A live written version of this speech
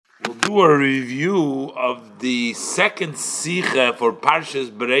do a review of the second Sicha for Parshas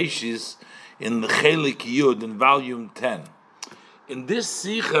Bereshis in the Chelik Yud in volume 10. In this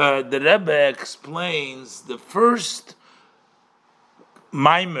Sicha, the Rebbe explains the first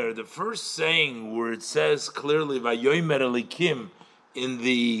Maimer, the first saying where it says clearly Vayomer Elikim in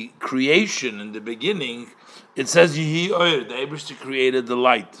the creation, in the beginning, it says Yehi Oyer, the Eibishter created the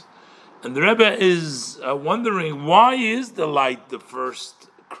light. And the Rebbe is wondering, why is the light the first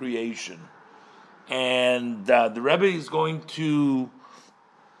creation? And the Rebbe is going to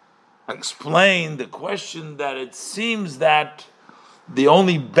explain the question that it seems that the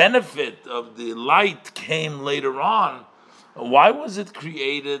only benefit of the light came later on. Why was it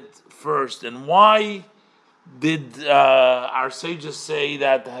created first? And why did our sages say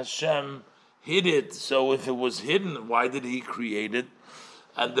that Hashem hid it? So if it was hidden, why did he create it?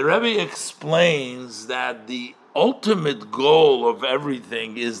 And the Rebbe explains that the ultimate goal of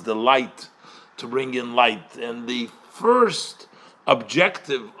everything is the light, to bring in light. And the first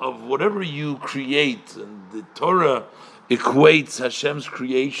objective of whatever you create, and the Torah equates Hashem's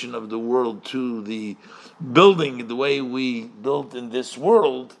creation of the world to the building, the way we built in this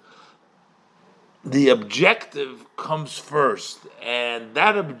world, the objective comes first. And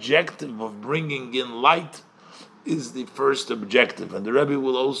that objective of bringing in light is the first objective. And the Rebbe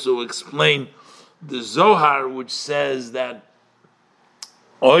will also explain the Zohar, which says that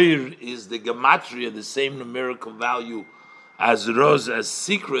Oir is the gematria, the same numerical value as Roz, as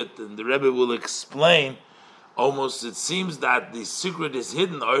secret. And the Rebbe will explain, almost it seems that the secret is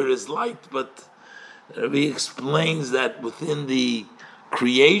hidden, Oir is light, but the Rebbe explains that within the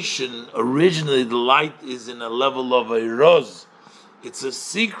creation, originally the light is in a level of a Roz. It's a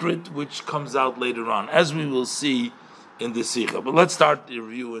secret which comes out later on, as we will see in the Sikha. But let's start the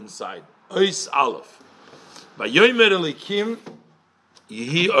review inside. Ois Aleph. Vayomer Elikim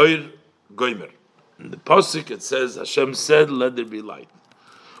Yehi Oir Goymer. In the Pasuk it says, Hashem said, let there be light.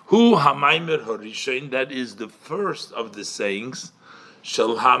 Hu HaMaimer Horishain, that is the first of the sayings,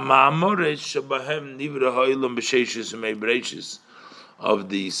 Shel HaMa'amoret Shebahem Nivra Ha'olam B'Sheishis U'Mei Bereshis, of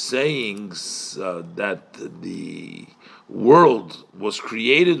the sayings that the world was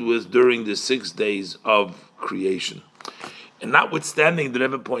created with during the 6 days of creation. And notwithstanding, the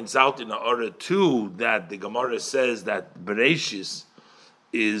Rebbe points out in Orah 2 that the Gemara says that Bereshis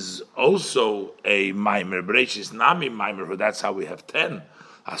is also a Maimer. Bereshis Nami Maimer, that's how we have 10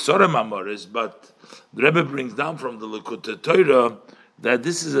 Asora Mamores. But the Rebbe brings down from the Likutei Torah that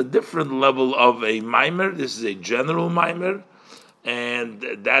this is a different level of a Maimer. This is a general Maimer, and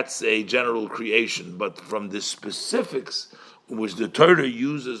that's a general creation. But from the specifics, which the Torah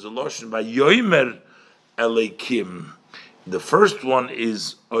uses a loshon by Yomer Elikim, the first one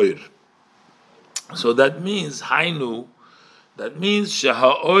is Oir. So that means Hainu. That means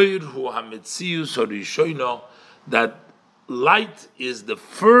Sheha Oir Hu Hametzius Horishoino, that light is the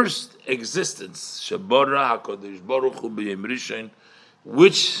first existence. Shabora Hakadosh Baruch Hu B'Yom Rishon,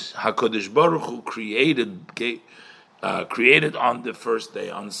 which Hakadosh Baruch Hu created on the first day,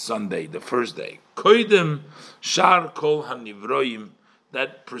 on Sunday, the first day. Koidem Shar Kol HaNivroim,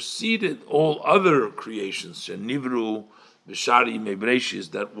 that preceded all other creations, Shenivru B'Shari Mebreshis,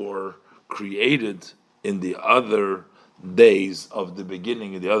 that were created in the other days of the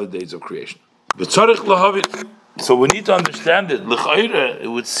beginning, in the other days of creation. B'tzarich lahavit. So we need to understand it. L'chayre, it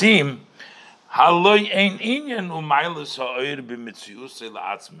would seem, Haloi ein inyan u'mailus ha'oir b'mitziusei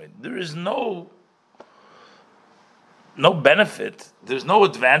la'atzmei. There is no benefit, there's no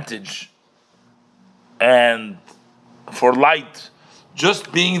advantage and for light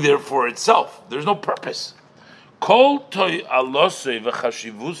just being there for itself. There's no purpose. Kol toy alosei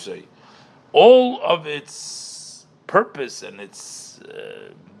v'chashivusei, all of its purpose and its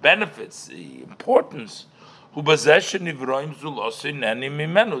benefits, the importance, hu bazeshen nivroim zulosei neni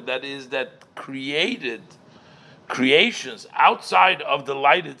mimenu, that is, that creations outside of the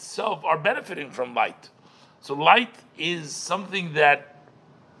light itself are benefiting from light. So light is something that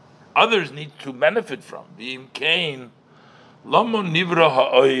others need to benefit from. V'im kain lamo nivra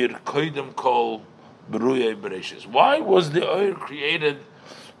ha'oir koidem kol beruya bereshis. Why was the oir created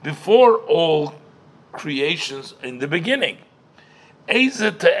before all creations in the beginning?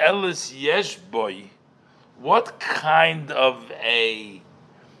 Eze te'elis yesh boy. What kind of a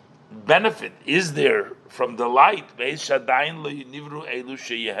benefit is there from the light?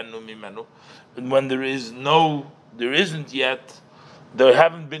 When there isn't yet, they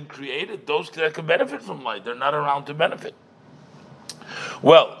haven't been created, those that can benefit from light, they're not around to benefit.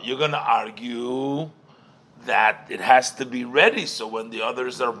 Well, you're going to argue that it has to be ready so when the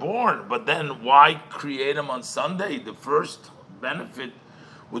others are born, but then why create them on Sunday? The first benefit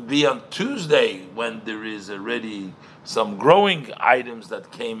would be on Tuesday when there is already some growing items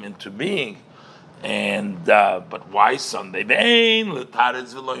that came into being. And but why Sunday?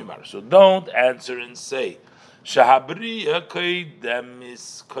 So don't answer and say that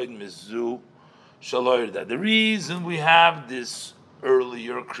the reason we have this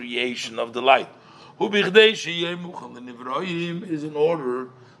earlier creation of the light is in order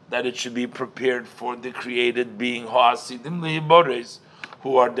that it should be prepared for the created being who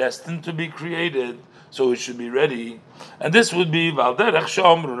are destined to be created, so it should be ready. And this would be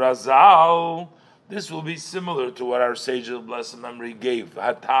this will be similar to what our sage of blessed memory gave,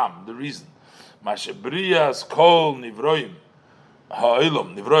 Hatam, the reason. Mashabriyas kol nivroim,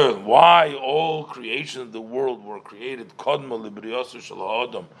 ha'olam nivroim. Why all creation of the world were created? Kodma libriyosu shel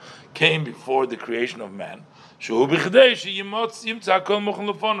ha'odam, came before the creation of man. Shehu b'chdei sheyimotz yimtza kol mochen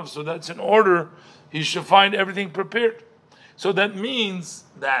lefonav. So that's in order he should find everything prepared. So that means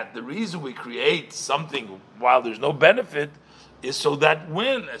that the reason we create something while there's no benefit is so that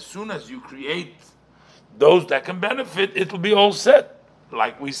as soon as you create those that can benefit, it will be all set.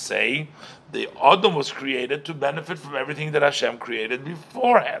 Like we say, the Adam was created to benefit from everything that Hashem created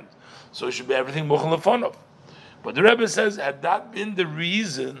beforehand. So it should be everything Mochen Lefonov. But the Rebbe says, had that been the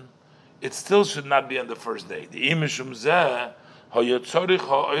reason, it still should not be on the first day. The Imishum Zeh, Hayotzorich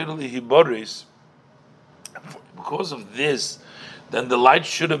Ha'oirli Hiboris, because of this, then the light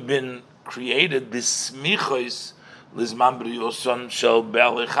should have been created Bismichos Lizman Briyoson Shel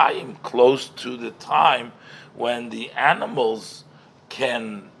Be'alechayim, close to the time when the animals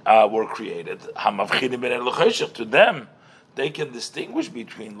were created. To them, they can distinguish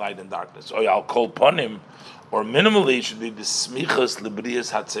between light and darkness. Or I'll call upon him, or minimally it should be Bismichos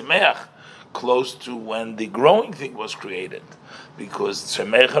Librias Hatzemeach, close to when the growing thing was created, because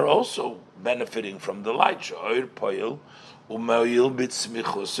Tzemeach are also benefiting from the light.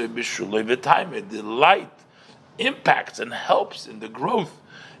 The light impacts and helps in the growth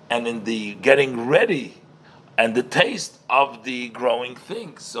and in the getting ready and the taste of the growing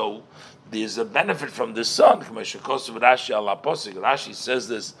thing. So there's a benefit from the sun. Rashi says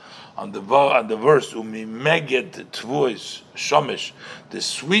this on the verse, the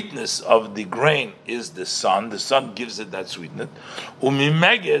sweetness of the grain is the sun gives it that sweetness.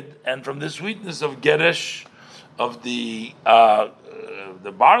 And from the sweetness of Geresh, of the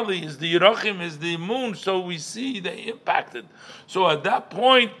barley is the Yerachim, is the moon, so we see they impacted. So at that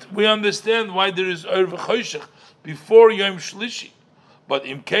point, we understand why there is Oir V'choshech before Yom Shlishi. But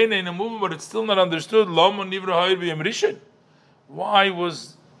in Kena, in a movement, but it's still not understood. Lama Nivra Ha'ir B'Yom Rishon. Why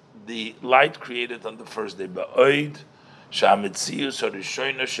was the light created on the first day? Ba'oid Sha'amitzius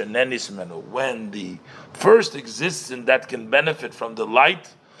Harishoyna Shenenis Menu. When the first existence that can benefit from the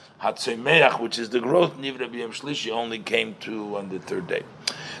light, Hatzemeach, which is the growth, Nivra B'Yom Shlishi, only came to on the third day.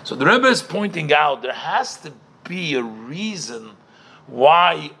 So the Rebbe is pointing out there has to be a reason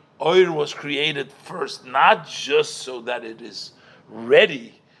why Oir was created first, not just so that it is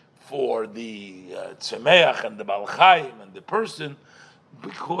ready for the Tzemeach and the Baal Chaim and the person,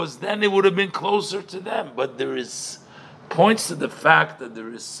 because then it would have been closer to them. But there is points to the fact that there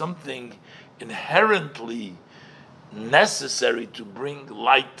is something inherently necessary to bring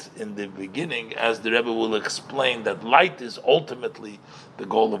light in the beginning, as the Rebbe will explain that light is ultimately the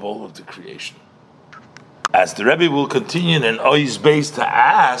goal of all of the creation. As the Rebbe will continue in Oi's base to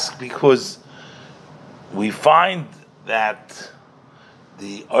ask, because we find that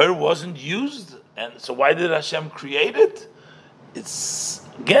the Oir wasn't used, and so why did Hashem create it?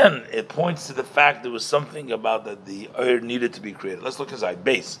 It points to the fact there was something about that the Oir needed to be created. Let's look inside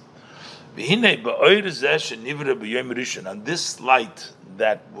base. And this light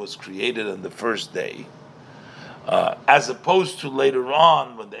that was created on the first day, as opposed to later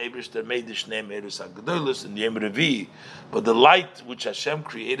on when the Eibishter made the Shnei Meirus HaGedolos in Yom Revi, but the light which Hashem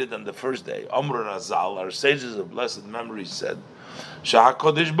created on the first day, Amr Razal, our sages of blessed memory, said, that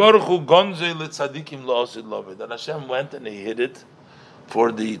Hashem went and He hid it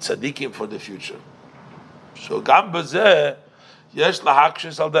for the tzaddikim for the future. So Gam Bazeh,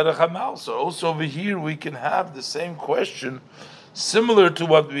 so also over here we can have the same question, similar to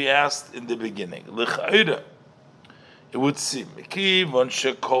what we asked in the beginning. It would seem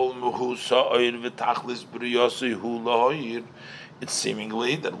it's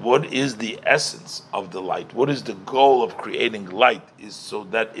seemingly that what is the essence of the light? What is the goal of creating light? Is so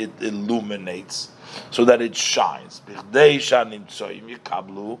that it illuminates, so that it shines.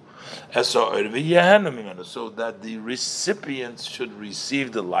 So that the recipients should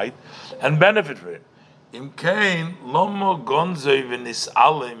receive the light and benefit from it.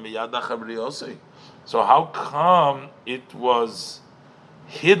 So how come it was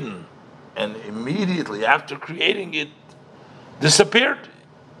hidden, and immediately after creating it, disappeared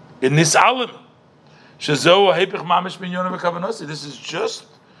in this alim. This is just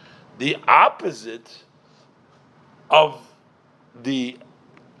the opposite of the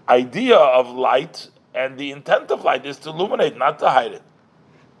idea of light, and the intent of light is to illuminate, not to hide it.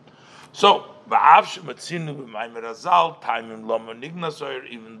 So,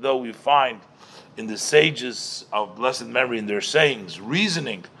 even though we find in the sages of blessed memory in their sayings,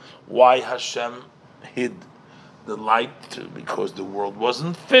 reasoning why Hashem hid the light, because the world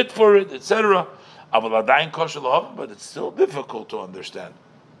wasn't fit for it, etc. But it's still difficult to understand.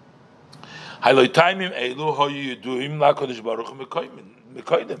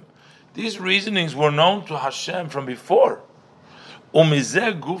 These reasonings were known to Hashem from before. So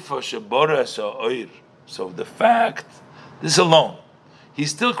the fact, this alone, he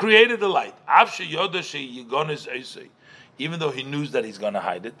still created the light, even though he knew that he's going to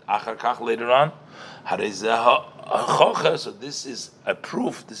hide it. Later on, so this is a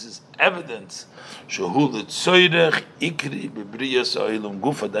proof, this is evidence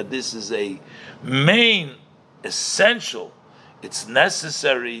that this is a main, essential, it's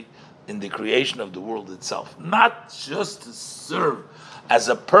necessary in the creation of the world itself, not just to serve as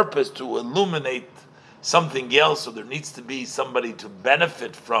a purpose to illuminate something else, so there needs to be somebody to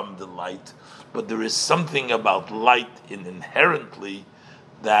benefit from the light, but there is something about light inherently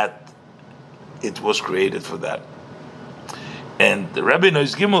that it was created for that. And the Rebbe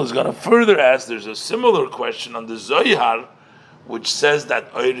Nois Gimel is going to further ask, there's a similar question on the Zohar, which says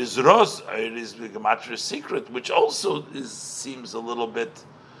that Oir is Roz, Oir is the Gematria secret, which also seems a little bit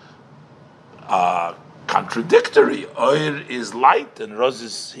contradictory. Oir is light and Roz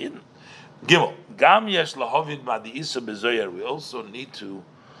is hidden. Gimel, Gam yesh lahovin ba'diisa bezoyar. We also need to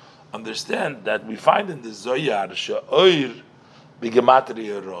understand that we find in the Zohar she'oir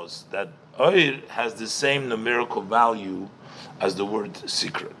b'gematria Roz, that Oir has the same numerical value as the word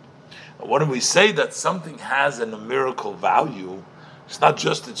secret. When we say that something has a numerical value, it's not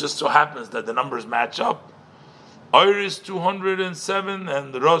just, it just so happens that the numbers match up. Oir is 207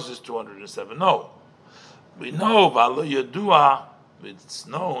 and the Roz is 207. No. We know, V'alo Yadua, it's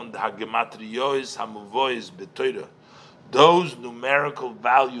known, the Hagematriyos Hamuvois B'Torah, those numerical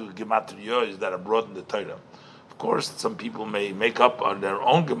value Gematriyos that are brought in the Torah. Of course, some people may make up on their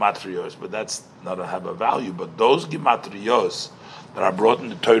own Gematriyos, but that's not a have a value. But those Gematriyos that are brought in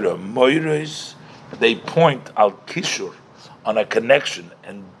the Torah, Moires, they point al Kishur, on a connection,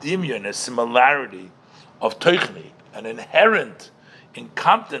 and Dimyon, a similarity of Teichni, an inherent in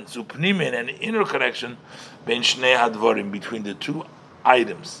content, Upnimin, an inner connection, Ben Shnei Hadvorim, between the two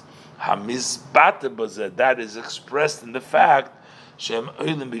items. Hamizbate, that is expressed in the fact Shem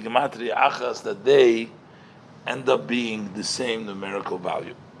Oilim B'Gematria Achas, that they end up being the same numerical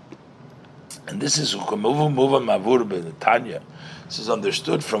value. And this is Tanya. This is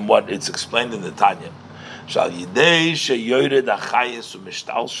understood from what it's explained in the Tanya. Shal Yidei sheyored achayes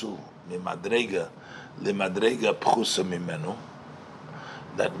umishtalshu mimadrega limadrega pchusa mimenu.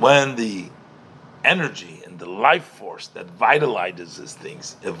 That when the energy and the life force that vitalizes these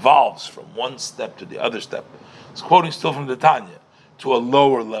things evolves from one step to the other step, it's quoting still from the Tanya, to a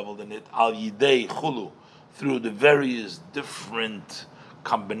lower level than it, al yidei chulu, through the various different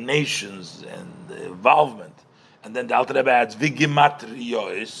combinations and the involvement. And then the Alter Rebbe adds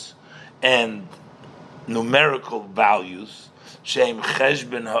vigimatriyos and numerical values, shem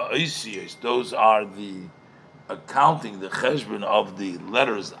cheshben ha'oisiyos, those are the accounting, the cheshbon of the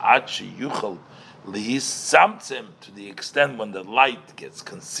letters, achi yuchal lihis samtzem, to the extent when the light gets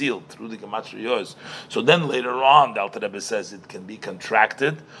concealed through the gematriyos. So then later on, the Alter Rebbe says it can be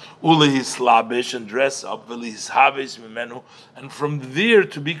contracted, ulihis labish, and dress up, velihis haves mimenu, and from there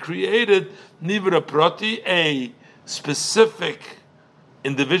to be created nivra proti, a specific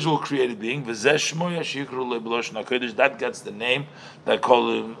individual created being, that gets the name that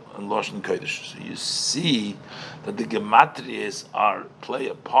call him in Loshen Kodesh. So you see that the gematrias play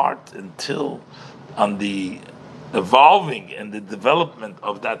a part until on the evolving and the development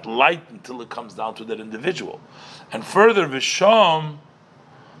of that light until it comes down to that individual. And further, Visham,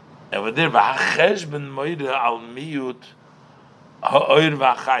 and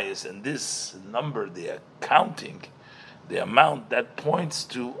this number, the accounting, the amount that points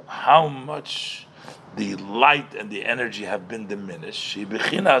to how much the light and the energy have been diminished.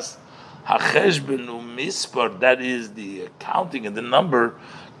 That is the accounting and the number.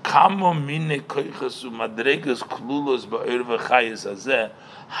 How many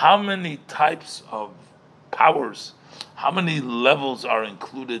types of powers, how many levels are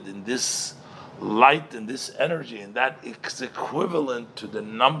included in this light and this energy, and that is equivalent to the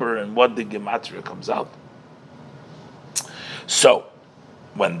number and what the gematria comes out. So,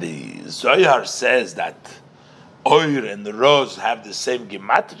 when the Zohar says that Oir and the Roz have the same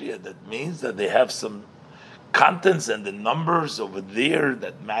gematria, that means that they have some contents and the numbers over there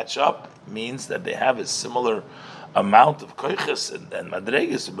that match up, means that they have a similar amount of koiches and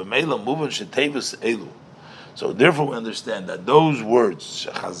madreges, b'meila muvan shetevus elu. So therefore we understand that those words,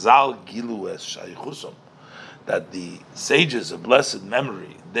 Shechazal Gilu es Shaychusam, that the sages of blessed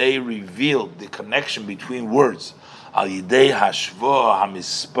memory, they revealed the connection between words, Al Yidei Hashvo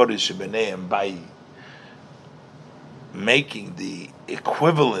HaMisporish B'neihem, by making the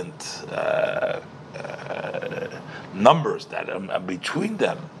equivalent numbers that are between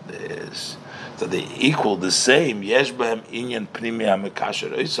them, so they equal the same. Yesh B'hem Inyan Primi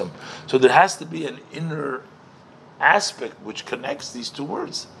HaMekasher Oisam. So there has to be an inner aspect which connects these two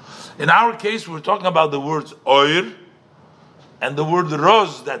words. In our case, we're talking about the words oir and the word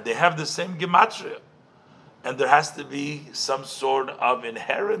roz, that they have the same gematria, and there has to be some sort of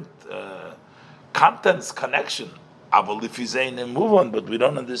inherent contents connection. And move on, but we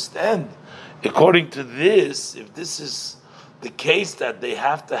don't understand. According to this, if this is the case, that they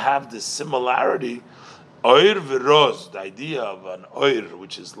have to have this similarity, oir v'roz, the idea of an oir,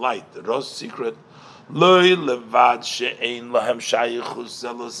 which is light, the roz secret, not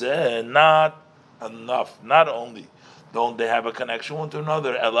enough. Not only don't they have a connection one to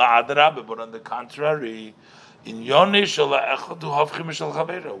another, but on the contrary, one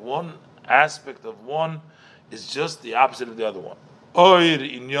aspect of one is just the opposite of the other one.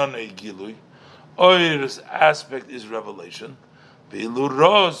 Oir's aspect is revelation,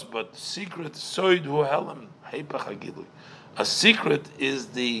 but secret a secret is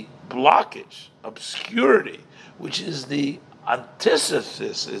the blockage, obscurity, which is the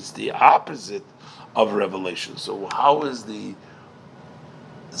antithesis, it's the opposite of revelation. So how is the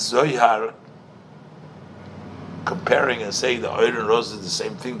Zohar comparing and saying the Oir and Roz is the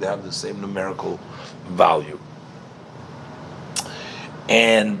same thing? They have the same numerical value.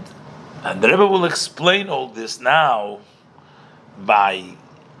 And the Rebbe will explain all this now by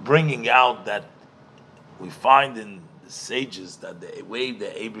bringing out that we find in sages that the way the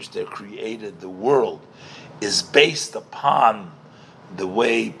Eibishter created the world is based upon the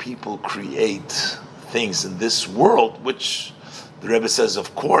way people create things in this world, which the Rebbe says,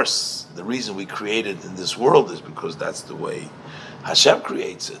 of course, the reason we created in this world is because that's the way Hashem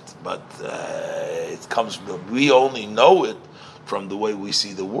creates it. But it comes from, we only know it from the way we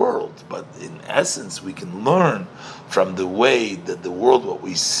see the world. But in essence, we can learn from the way that the world, what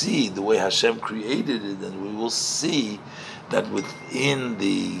we see, the way Hashem created it, and we will see that within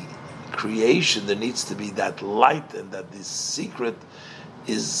the creation there needs to be that light, and that this secret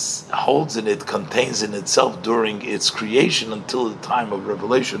holds in it, contains in itself during its creation until the time of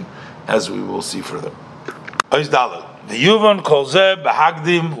revelation, as we will see further. The Yuvan Kolzeh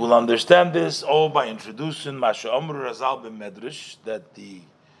Behagdim will understand this all by introducing Masha Omru Razal Medrash, that the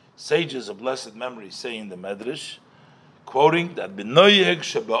sages of blessed memory say in the Medrash, quoting that B'noyeg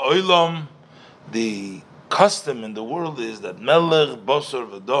Sheba'olam, the custom in the world is that Melech Bosor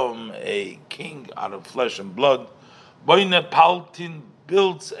V'dom, a king out of flesh and blood, Boine Paltin,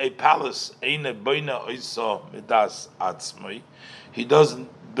 builds a palace, Eine Boine Oisa Midas Atzmoi, he doesn't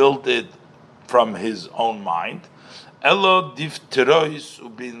build it from his own mind. Elo difterois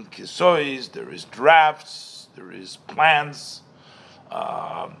ubin kisois, there is drafts, there is plans.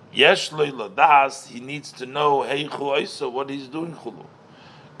 Yeshloi ladas, he needs to know heichu oisa, what he's doing chulu.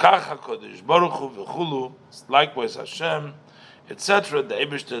 Kach HaKadosh Baruch Hu v'chulu, likewise Hashem, etc. The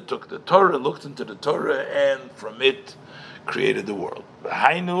Eibishter took the Torah, looked into the Torah, and from it created the world.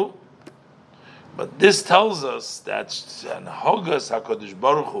 Hainu, but this tells us that Hogas HaKadosh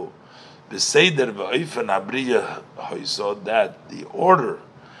Baruch Hu, that the order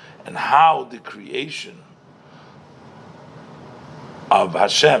and how the creation of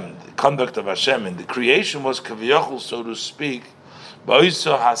Hashem, the conduct of Hashem in the creation was kaviyachol, so to speak,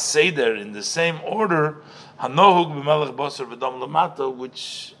 ba'isa haseder, in the same order, hanohug b'melech basar v'dam lamata,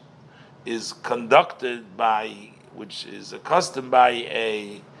 which is conducted by, which is accustomed by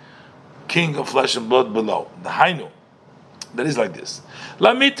a king of flesh and blood below. The Hainu. That is like this.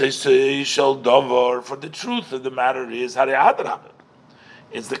 For the truth of the matter is,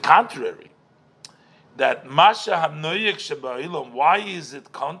 it's the contrary. That Masha Hamnoyek Shaba'ilam, why is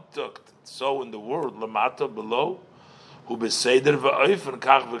it conduct so in the world, Lamata below, who beseder v'oifen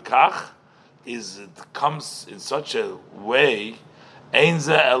kach v'kach, is it comes in such a way,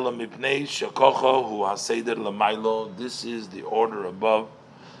 Einza elam mipnei shakocha hu haseder lamailo, this is the order above,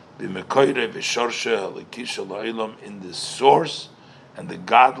 in the source and the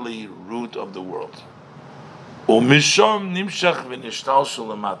godly root of the world. And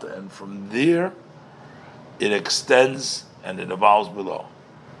from there it extends and it evolves below.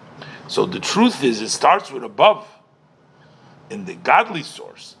 So the truth is, it starts with above in the godly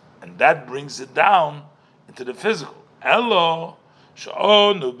source, and that brings it down into the physical.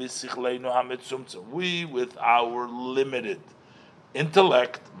 We, with our limited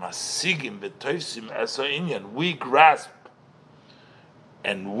intellect, we grasp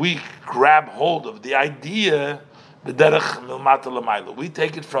and we grab hold of the idea. We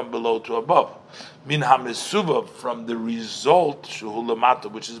take it from below to above. From the result,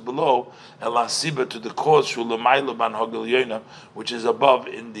 which is below, to the cause, which is above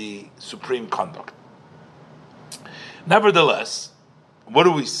in the supreme conduct. Nevertheless, what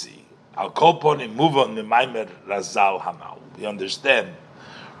do we see? We understand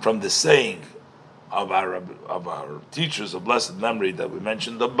from the saying of our teachers of blessed memory that we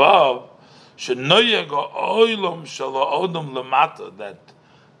mentioned above, that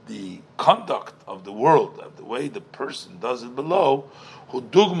the conduct of the world, of the way the person does it below,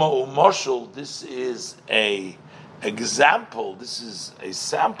 this is a example, this is a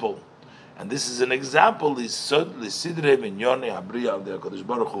sample, and this is an example to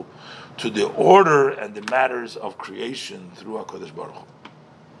the order and the matters of creation through HaKadosh Baruch Hu.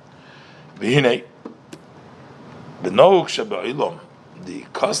 The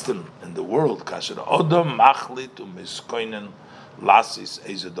custom in the world,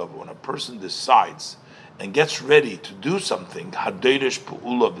 when a person decides and gets ready to do something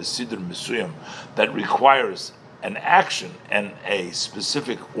that requires an action and a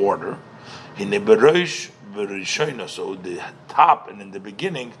specific order, so the top and in the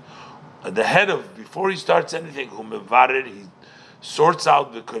beginning, the head of, before he starts anything, he sorts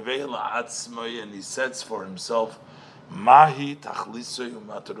out the and he sets for himself Mahi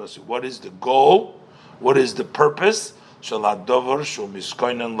what is the goal? What is the purpose? Of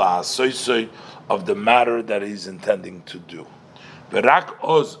the matter that he's intending to do.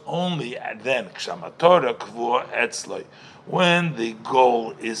 Only then, when the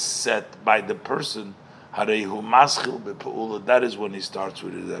goal is set by the person, that is when he starts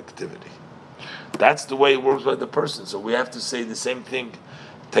with his activity. That's the way it works by the person. So we have to say the same thing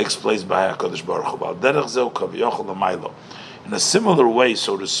takes place by HaKadosh Baruch Hu. In a similar way,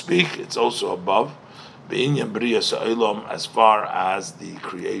 so to speak, it's also above as far as the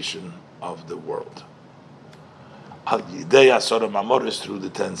creation of the world. Through the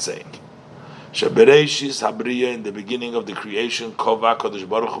 10 saying. In the beginning of the creation,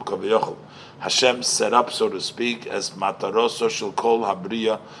 Hashem set up, so to speak, as mataroso shel kol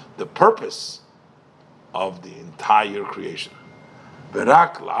habriya, the purpose of the entire creation. Only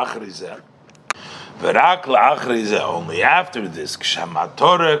after this,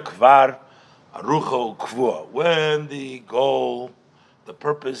 when the goal, the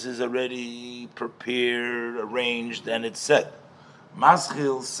purpose is already prepared, arranged, and it's set.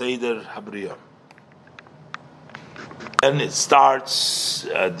 Maschil Seder Habriya. And it starts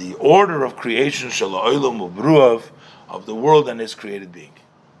the order of creation, of the world and its created being.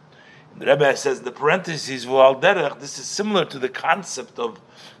 The Rebbe says the parentheses, this is similar to the concept of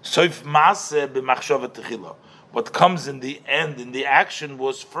Soif Maseh b'machshava techila. What comes in the end, in the action,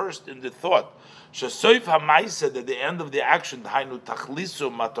 was first in the thought. Shesoif ha'maiseh, at the end of the action, hainu tachliso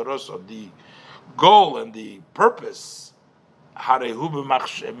matoroso, the goal and the purpose, harehu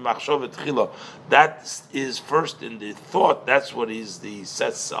b'machshava techila, that is first in the thought. That's what he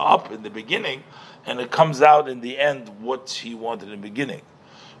sets up in the beginning, and it comes out in the end what he wanted in the beginning.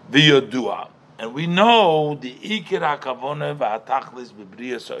 V'yodua, and we know the ikir hakavona v'hatachlis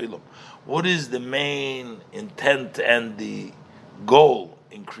b'briyas ha'olam. What is the main intent and the goal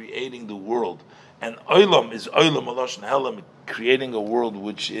in creating the world? And olam is olam aloshen helam, creating a world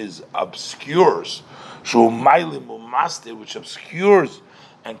which is obscures, shumailim umaste, which obscures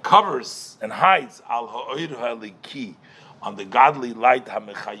and covers and hides al ha'oir ha'liki, on the godly light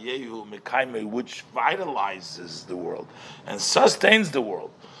hamechayehu mekaime, which vitalizes the world and sustains the world.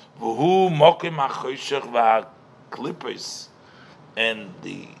 V'hu mokim ha'choshech v'ha'klipos, and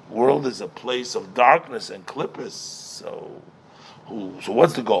the world is a place of darkness and klippos. So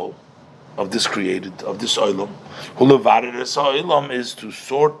what's the goal of this created, of this olam? Olam is to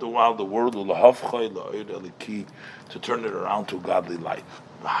sort the world, to turn it around to godly light.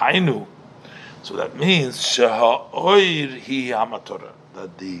 So that means that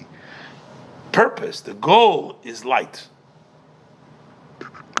the purpose, the goal is light.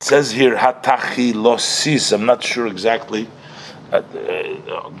 It says here hatachi losis. I'm not sure exactly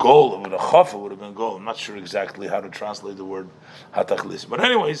Goal with a chafa would have been goal. I'm not sure exactly how to translate the word hatachlis, but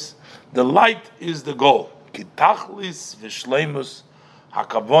anyways, the light is the goal. Kitachlis v'shleimus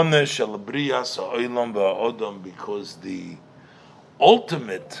hakavone shel briyas ha'olam v'ha'odam, because the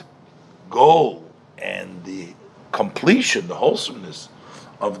ultimate goal and the completion, the wholesomeness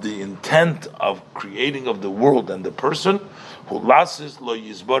of the intent of creating of the world and the person, who lasis lo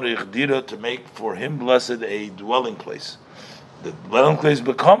yizborich dira, to make for him blessed a dwelling place. The dwelling place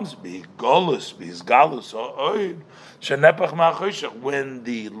becomes galus, when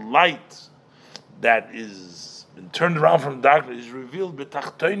the light that is been turned around from darkness is revealed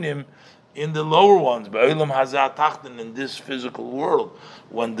b'tachtonim, in the lower ones, in this physical world,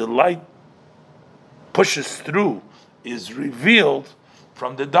 when the light pushes through, is revealed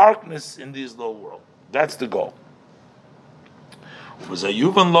from the darkness in this lower world. That's the goal.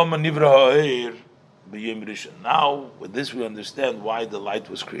 Now, with this we understand why the light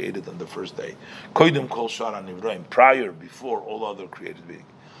was created on the first day. Prior, before all other created beings.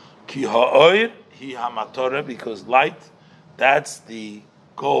 Because light, that's the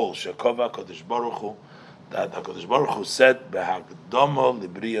goal. Shekova Kodesh Baruch Hu, that HaKadosh Baruch Hu said,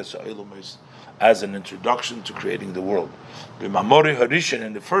 as an introduction to creating the world. B'mamori harishin,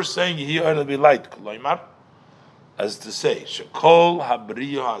 in the first saying, Yehi Oil be light, as to say, Shekol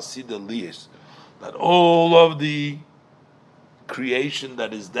habriya hasida liyis, that all of the creation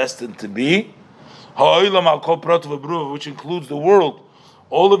that is destined to be, ha'olam al kol prat v'bruv, which includes the world,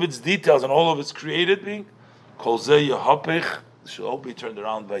 all of its details and all of its created being, kol zeh yehapich, should all be turned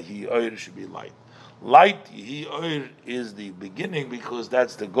around by Yehi Oil, should be light. Light, Yehi Oil, is the beginning, because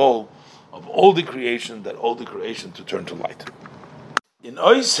that's the goal of all the creation, that all the creation to turn to light. In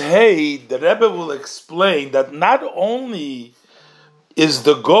Ois Hey, the Rebbe will explain that not only is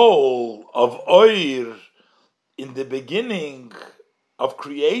the goal of Oir in the beginning of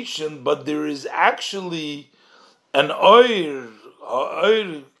creation, but there is actually an Oir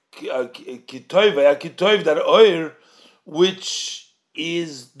Kitoiv, that Oir, which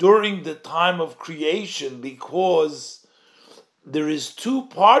is during the time of creation, because there is two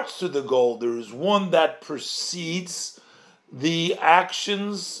parts to the goal. There is one that precedes the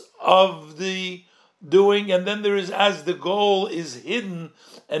actions of the doing, and then there is, as the goal is hidden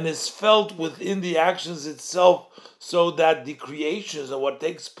and is felt within the actions itself, so that the creations and what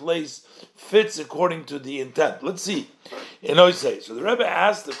takes place fits according to the intent. Let's see. So the Rebbe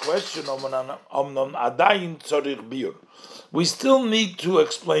asked the question, we still need to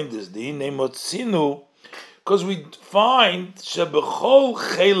explain this, because we find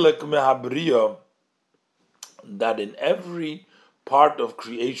that in every part of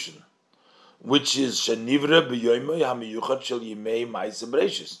creation, which is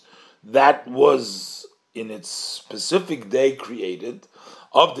that was in its specific day created,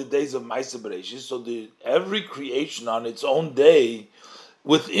 of the days of Ma'aseh Bereshis, so every creation on its own day,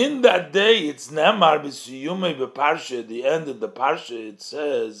 within that day, it's Nemar b'siyumei b'parsha, at the end of the parsha, it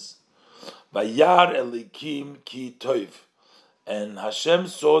says, Vayar Elikim ki toiv, and Hashem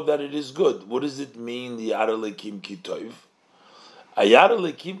saw that it is good. What does it mean, the Yar Elikim ki toiv? Ayar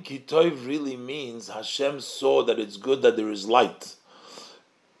Elikim ki toiv really means Hashem saw that it's good, that there is light.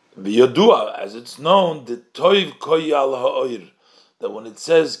 V'yodua, as it's known, the toiv koyal ha'oir, that when it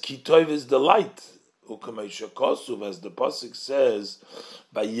says ki toiv is the light, u'kamei shekosuv, as the pasuk says,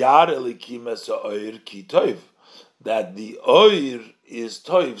 Vayar Elikim es ha'oir ki toiv, that the oir is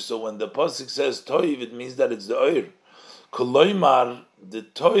toiv. So when the pasuk says toiv, it means that it's the oir. Koloimar, the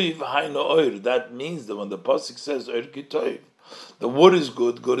toiv haino oir. That means that when the pasuk says oir ki toiv, the wood is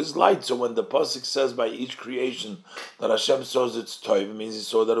good, good is light. So when the pasuk says by each creation that Hashem saws it's toiv, it means He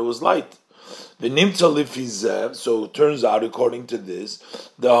saw that it was light. So it turns out, according to this,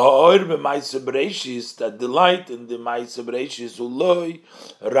 the ha'or b'Ma'aseh Bereshis, that the light in the Ma'aseh Bereshis uloi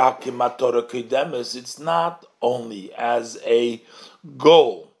rak matorah kedemes, it's not only as a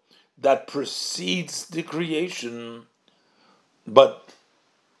goal that precedes the creation, but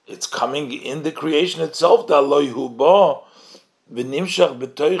it's coming in the creation itself. The aloi hubo v'nimshach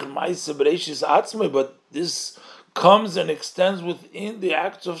b'toich Ma'aseh Bereshis atzmei, but this comes and extends within the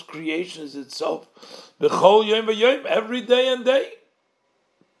acts of creations itself. B'chol yom v'yom, every day and day.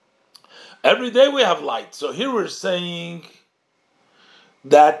 Every day we have light. So here we're saying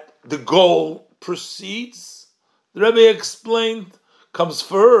that the goal precedes. The Rebbe explained, comes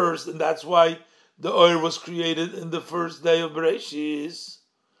first, and that's why the oil was created in the first day of Bereshis.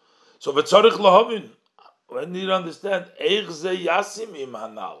 So v'tzarich lahavin, we need to understand, eich ze yasim im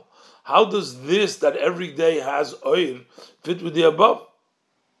hanal. How does this, that every day has oil, fit with the above?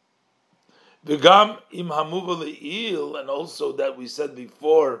 V'gam im hamuva le'il, and also that we said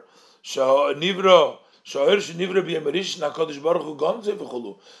before, nivra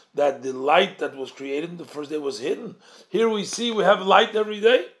that the light that was created in the first day was hidden. Here we see we have light every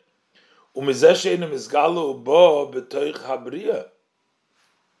day. And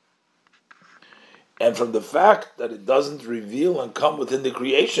from the fact that it doesn't reveal and come within the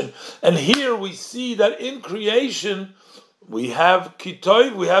creation, and here we see that in creation we have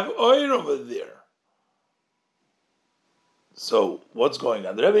kitoiv, we have oir over there. So what's going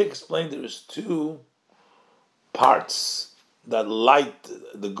on? The Rebbe explained there's two parts: that light,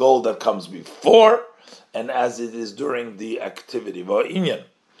 the goal that comes before, and as it is during the activity. Va'inyan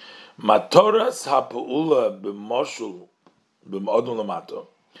matoras ha'pu'ula b'moshul b'modun lamato.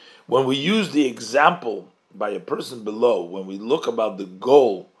 When we use the example by a person below, when we look about the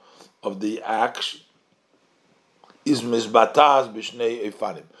goal of the action, is mizbataz b'shnei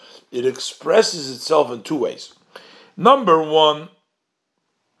efanim. It expresses itself in two ways. Number one,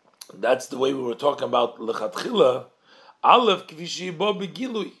 that's the way we were talking about lechatchila, aleph kvishi bo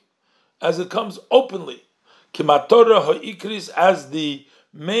begilui, as it comes openly, kimatora ha'ikris, as the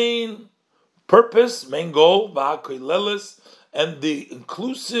main purpose, main goal, v'hakoilelis, and the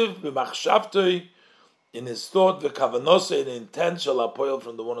inclusive b'machshavtoi, in his thought, v'kavanose, in intent shall apoil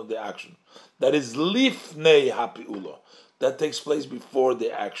from the one of the action. That is lifnei hapi'ulo, that takes place before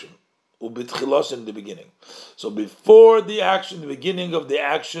the action. Ubitchilos, in the beginning. So before the action, the beginning of the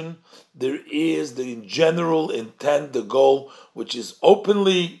action, there is the general intent, the goal, which is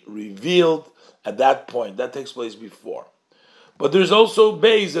openly revealed at that point. That takes place before. But there's also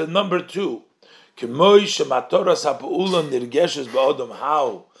base, number two. How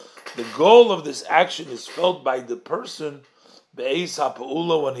the goal of this action is felt by the person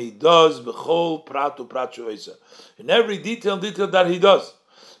when he does in every detail that he does,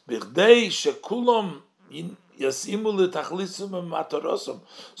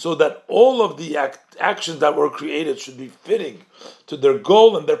 so that all of the actions that were created should be fitting to their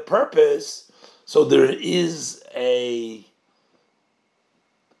goal and their purpose. So there is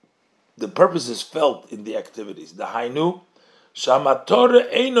the purpose is felt in the activities. The Hainu, Shamatore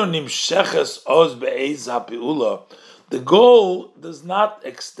Eino Nimsheches Oz Be'ez HaPe'ula. The goal does not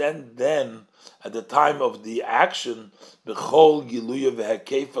extend then at the time of the action, B'chol Giluya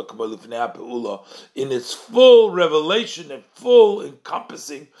V'Hekeifa K'mo Lifnei HaPe'ula, in its full revelation and full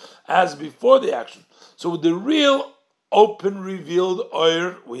encompassing as before the action. So the real open, revealed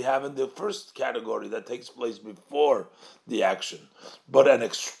oir we have in the first category that takes place before the action, but an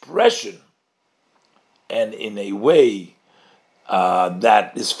expression and in a way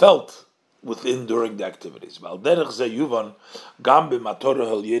that is felt within during the activities.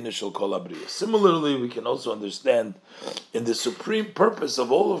 Similarly, we can also understand in the supreme purpose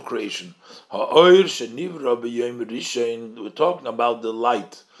of all of creation. We're talking about the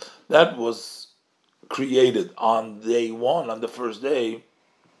light that was created on day one, on the first day.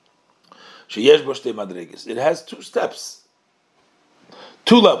 It has two steps,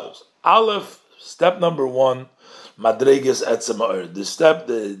 two levels. Aleph, step number one, madreges etzem, the step,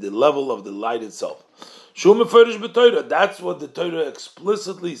 the level of the light itself. That's what the Torah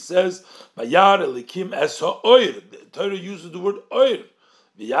explicitly says. The Torah uses the word oir.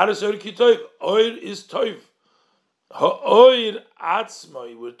 Oir is toiv. Ha'oir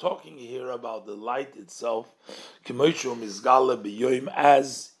atzmai, we're talking here about the light itself,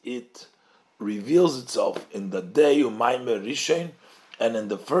 as it reveals itself in the day umaymer rishain, and in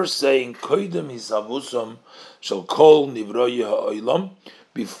the first saying, koidem hisavusam shall kol nivroye ha'olam,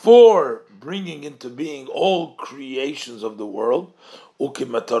 before bringing into being all creations of the world,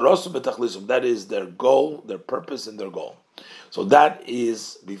 that is their goal, their purpose, and their goal. So that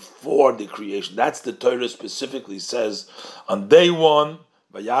is before the creation. That's the Torah specifically says on day one,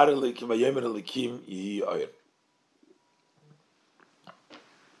 Vayomer Elikim Yehi Oyer.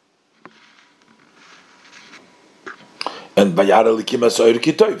 And Vayar Elikim Asoyer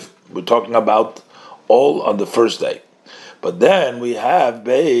Kitov. We're talking about all on the first day. But then we have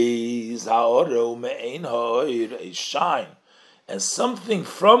Beis Ha'oro Me'ein Ha'oyer, a shine, and something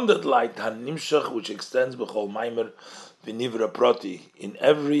from that light, Hanimshach, which extends B'chol Maimer V'nivra Proti, in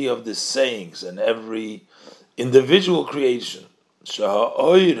every of the sayings and every individual creation.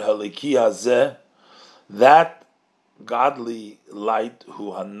 Shaha'oir Haliki Hazeh, that godly light,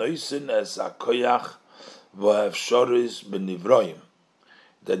 Hu Hanoisin Es HaKoyach V'Hefshoris B'nivroim,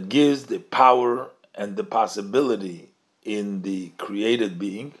 that gives the power and the possibility in the created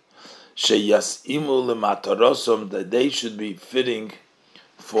being, Sheyasimu L'Matorosom, that they should be fitting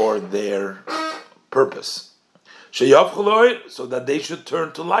for their purpose. So that they should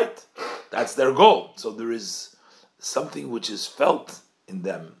turn to light. That's their goal. So there is something which is felt in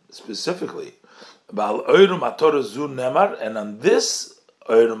them specifically. About Oirum HaTorah Zu Nemar, and on this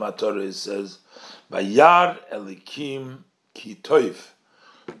Oirum HaTorah it says, Vayar Elikim Ki Toiv.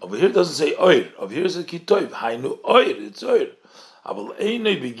 Over here it doesn't say Oir. Over here it says Ki Toiv. Hainu Oir. It's Oir. Aval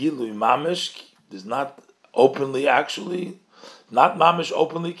Einei Begilui Mamesh is not openly, actually, not Mamesh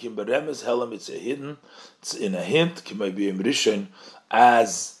openly. Kim Beremes Helam. It's a hidden. It's in a hint. Kim Beim Rishon,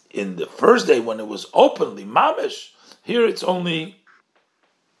 as in the first day when it was openly Mamesh. Here it's only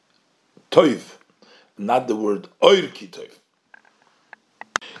Toiv, not the word Oir Ki Toiv.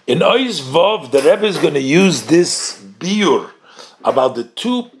 In Ois Vav, the Rebbe is going to use this biur about the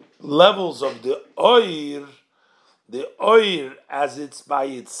two levels of the Oir as it's by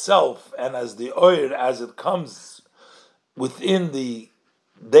itself, and as the Oir as it comes within the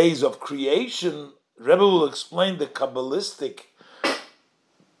days of creation. Rebbe will explain the Kabbalistic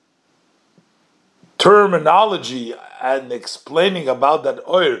terminology and explaining about that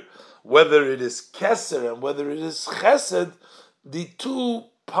Oir, whether it is Keser and whether it is Chesed, the two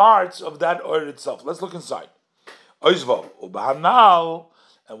parts of that Oir itself. Let's look inside. Oizvav, Ubahanal,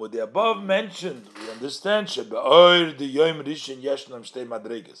 and with the above mentioned, we understand Oir the Yom Rishon Yeshnam Shtei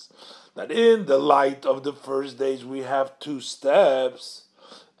Madreges, that in the light of the first days we have two steps,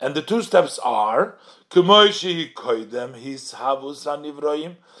 and the two steps are K'moishi Koidem His Havus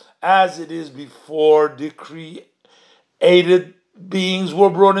Hanivroim, as it is before the created beings were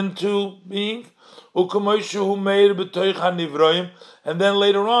brought into being, and then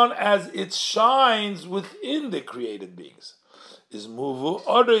later on as it shines within the created beings. Is muvu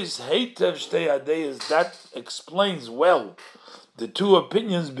others heitev shtei adeyes, that explains well the two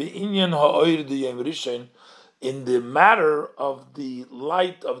opinions be'inyan ha'oir the yom rishon, in the matter of the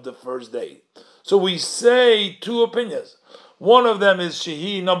light of the first day. So we say two opinions. One of them is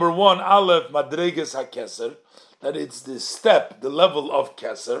shehi, number one, aleph madreges hakeser, that it's the step, the level of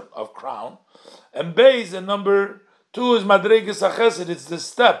keser, of crown, and beis, and number two is madreges hachesed, it's the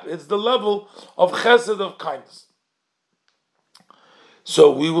step, it's the level of chesed, of kindness.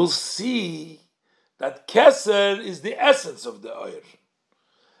 So we will see that keser is the essence of the oir,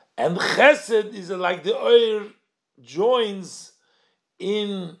 and chesed is like the oir joins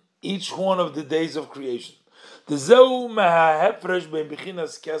in each one of the days of creation. This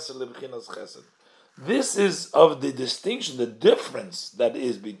is of the distinction, the difference that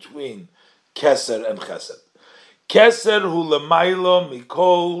is between keser and chesed. Keser hu lemailo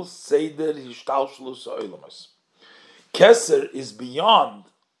mikol seder hishtalshlus ha'olamas. Keser is beyond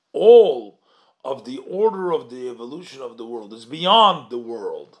all of the order of the evolution of the world. It's beyond the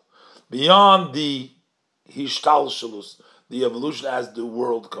world, beyond the hishtalshlus, the evolution as the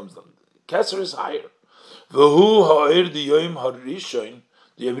world comes down. Keser is higher. V'hu ha'ir the yom harishon,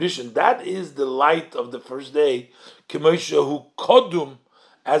 the yom rishon, that is the light of the first day. K'moshe hu kodum,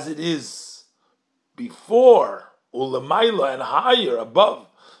 as it is before, ulemaila, and higher, above,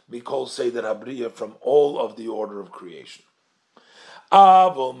 Mikol Seder Habriya, from all of the order of creation.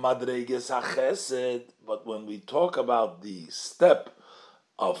 Avol madreges hachesed, but when we talk about the step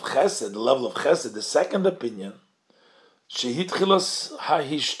of chesed, the level of chesed, the second opinion, shehitchilas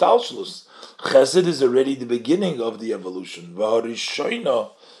hahishtalshlus, chesed is already the beginning of the evolution.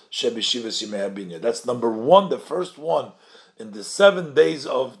 V'harishoino shebeshivas yimei habinya. That's number one, the first one in the 7 days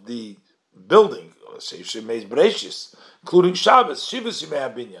of the building, Shemeiz Bereshis, including Shabbos, Shivas Yimei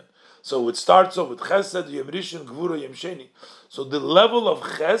HaBinyan. So it starts off with Chesed, Yom Rishon, Gvura, Yom Sheni. So the level of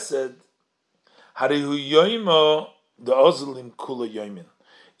Chesed, Harihu Yoimo, the Ozelim Kula Yoimin.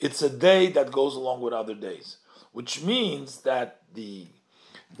 It's a day that goes along with other days, which means that the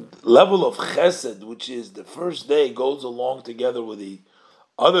level of Chesed, which is the first day, goes along together with the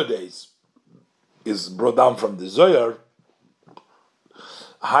other days, is brought down from the Zohar.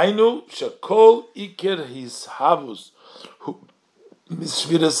 Hainu shekol iker his havus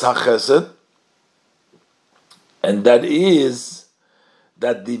misviras hachesed, and that is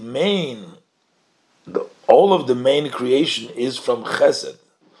that all of the main creation is from chesed,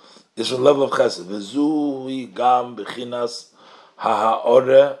 is from level of chesed. V'zuhi gam bechinas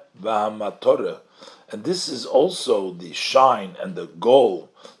ha'ore v'hamatore, and this is also the shine and the goal.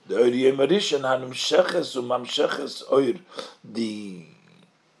 The oir yom rishon hanumsheches umamsheches oir, the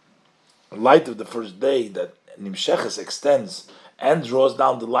light of the first day that Nimsheches extends and draws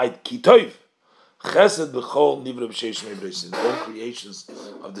down the light Kitoiv. Chesed b'chol nivra b'sheish meibreis, in all creations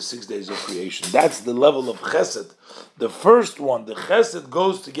of the 6 days of creation. That's the level of chesed. The first one, the chesed,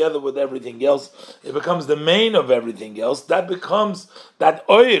 goes together with everything else. It becomes the main of everything else. That becomes that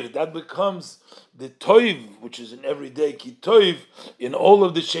oir. That becomes the toiv, which is in every day. Ki toiv in all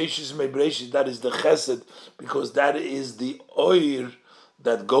of the sheishis meibreis. That is the chesed, because that is the oir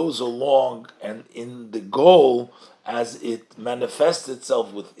that goes along and in the goal as it manifests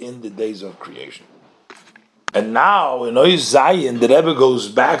itself within the days of creation. And now in Oy Zayin, the Rebbe goes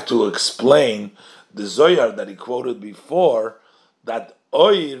back to explain the Zohar that he quoted before, that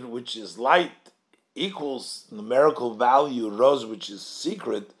Oir, which is light, equals numerical value Roz, which is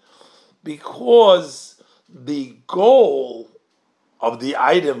secret, because the goal of the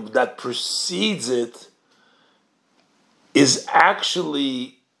item that precedes it is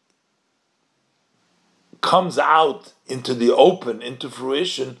actually comes out into the open, into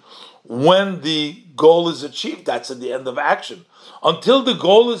fruition, when the goal is achieved. That's at the end of action. Until the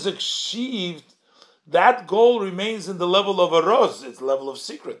goal is achieved, that goal remains in the level of a roz, it's the level of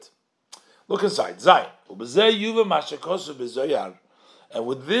secret. Look inside, Zayin. And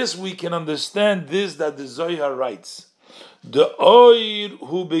with this we can understand this that the Zohar writes. The oir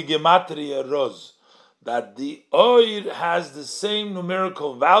hu begematria roz, that the oir has the same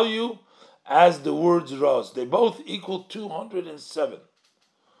numerical value as the words roz. They both equal 207.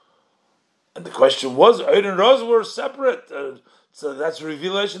 And the question was, oir and roz were separate. So that's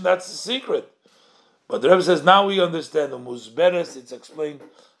revelation, that's the secret. But the Rebbe says, now we understand the Muzberes, it's explained,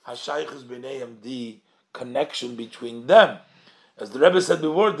 Hashaychus B'neihem, the connection between them. As the Rebbe said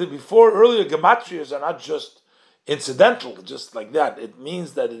before earlier, gematrias are not just incidental, just like that. It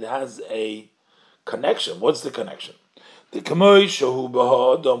means that it has a connection. What's the connection? The Kamoi Shahu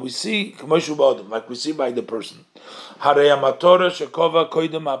B'Ha'adam, we see Kamoi Shahu B'Ha'adam, like we see by the person. Harei Amatora Shekova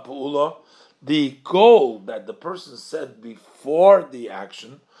Koidem HaPu'ula, the goal that the person said before the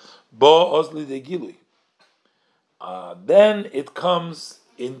action, Bo Ozli De Gilui. Then it comes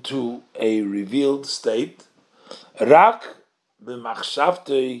into a revealed state. Rak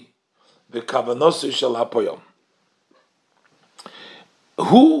b'machshavtei v'kavanosei shel hapoyom.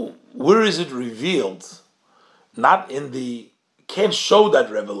 Where is it revealed? Not in can't show that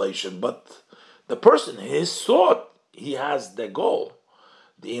revelation, but the person, his thought, he has the goal,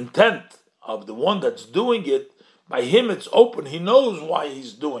 the intent of the one that's doing it. By him it's open, he knows why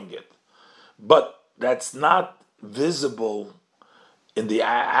he's doing it. But that's not visible in the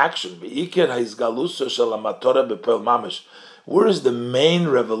action. Where is the main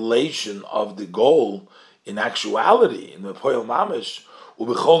revelation of the goal in actuality, in the Poel Mamish,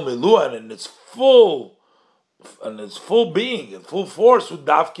 and in its full being, in full force,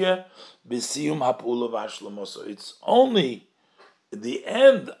 it's only the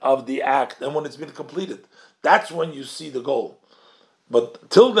end of the act, and when it's been completed, that's when you see the goal.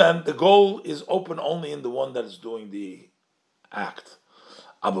 But till then, the goal is open only in the one that is doing the act.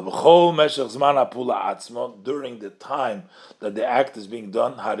 During the time that the act is being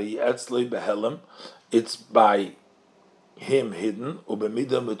done, it's by him hidden,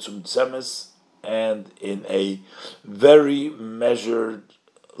 and in a very measured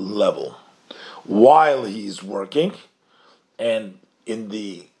level. While he's working, and in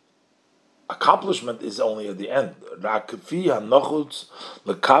the accomplishment is only at the end. As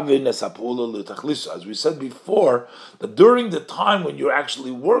we said before, that during the time when you're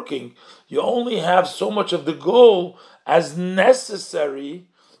actually working, you only have so much of the goal as necessary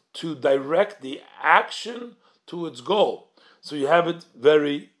to direct the action to its goal. So you have it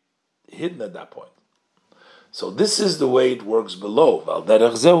very hidden at that point. So this is the way it works below.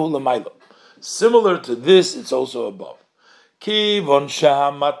 Similar to this, it's also above. Kivon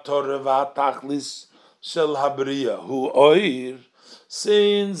shahamatore v'atachlis shel habriya hu oir,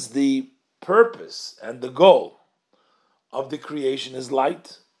 since the purpose and the goal of the creation is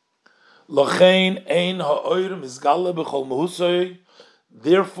light. Lochein ein ha'oir mizgala b'chol mehusoy.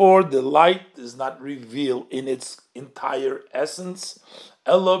 Therefore, the light is not revealed in its entire essence.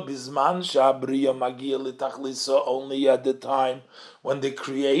 Elo bizman shahabriya magia litachlisa, only at the time when the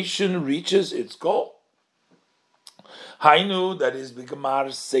creation reaches its goal. Hainu, that is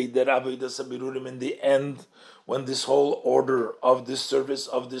Bigamar Seder Avodas HaBirurim, in the end, when this whole order of this service,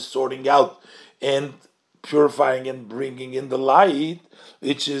 of this sorting out and purifying and bringing in the light,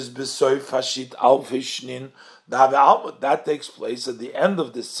 which is Besoif Hashit Alfishnin, that takes place at the end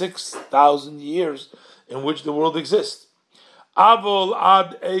of the 6,000 years in which the world exists. Avol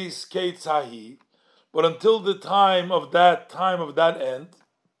Ad Eis Keitzahi, but until the time of that end,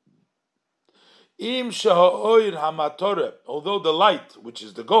 Im sha'oir hamatore, although the light, which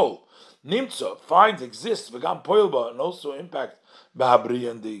is the goal, nimtza, finds, exists, v'gam poilba, and also impact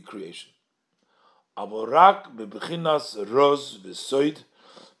b'habriya in the creation. Avorak b'bechinas roz v'soid,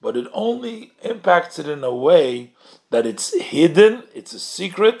 but it only impacts it in a way that it's hidden, it's a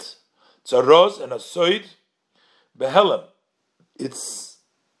secret, it's a roz and a soid, behelem, it's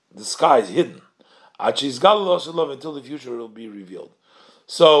disguised, hidden. Until the future will be revealed.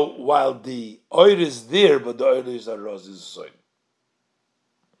 So while the oir is there, but the oir is a roz, is a soid.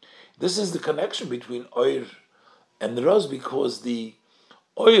 This is the connection between oir and the roz, because the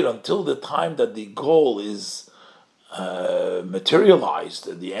oir, until the time that the goal is materialized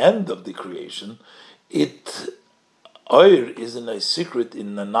at the end of the creation, oir is in a secret,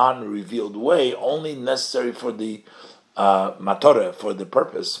 in a non-revealed way, only necessary for the matore, for the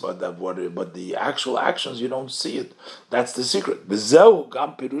purpose, but the actual actions, you don't see it. That's the secret. This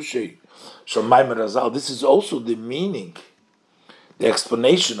is also the meaning, the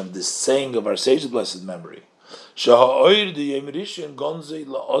explanation of this saying of our sage's blessed memory. It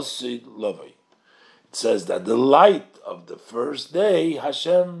says that the light of the first day,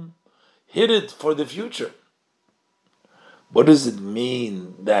 Hashem hid it for the future. What does it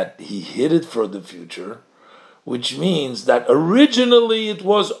mean that He hid it for the future? Which means that originally it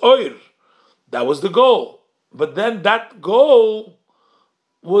was oir. That was the goal. But then that goal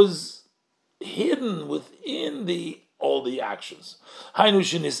was hidden within all the actions. That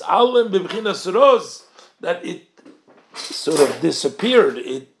it sort of disappeared.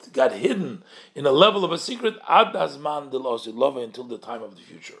 It got hidden in a level of a secret ad azman de lova, until the time of the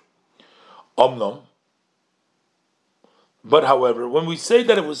future. Omnom. But however, when we say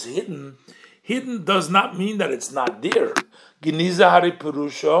that it was hidden does not mean that it's not there. Geniza hari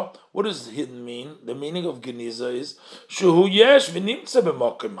perusha. What does hidden mean? The meaning of geniza is shuhu yesh v'nimtza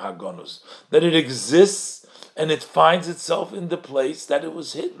b'mokim hagonus, that it exists and it finds itself in the place that it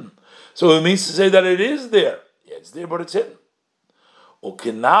was hidden. So it means to say that it is there. Yeah, it's there, but it's hidden.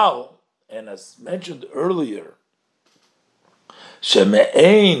 Ukinal, and as mentioned earlier,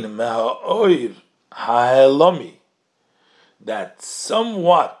 sheme'ein meha'oir ha'elomi, that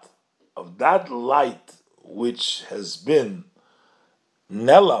somewhat of that light which has been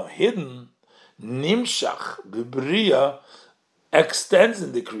nelam, hidden, nimshach b'briya, extends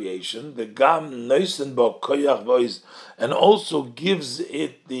in the creation, the gam noisen bo koyach voice, and also gives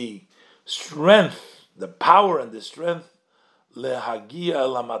it the strength, the power and the strength, lehagia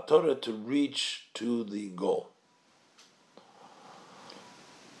lamatora, to reach to the goal.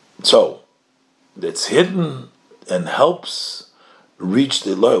 So it's hidden and helps reach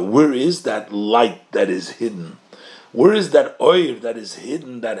the light. Where is that light that is hidden? Where is that oil that is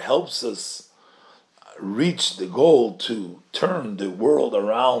hidden that helps us reach the goal to turn the world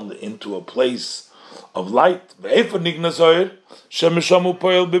around into a place of light? Where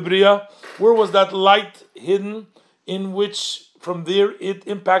was that light hidden, in which from there it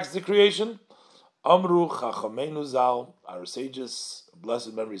impacts the creation? Amru Chachamenu Zal, our sages,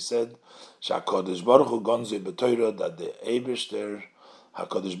 blessed memory, said, "Shakadosh Baruch Hu gonze b'Torah," that the Eibishter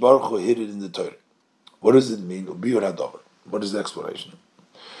Hakadosh Baruch Hu hid it in the Torah. What does it mean? What is the explanation?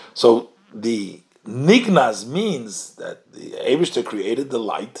 So the Nignaz means that the Eibishter created the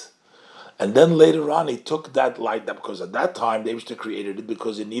light, and then later on he took that light, because at that time the Eibishter created it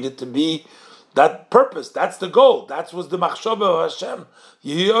because it needed to be that purpose. That's the goal. That was the machshava of Hashem.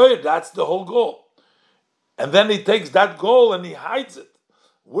 That's the whole goal. And then he takes that goal and he hides it.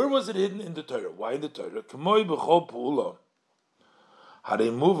 Where was it hidden? In the Torah. Why in the Torah? How they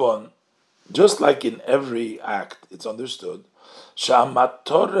move on, just like in every act, it's understood.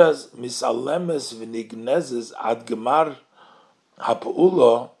 Sha'amatoras misalemes v'nignezes ad gemar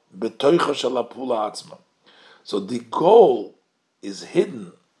ha'pu'ula b'toicha shel ha'pu'ula atzma. So the goal is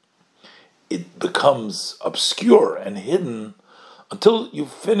hidden. It becomes obscure and hidden until you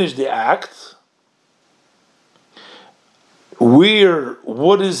finish the act.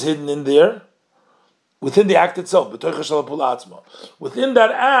 What is hidden in there? Within the act itself. Within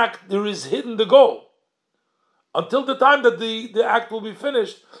that act, there is hidden the goal. Until the time that the act will be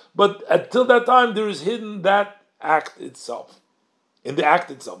finished, but until that time, there is hidden that act itself. In the act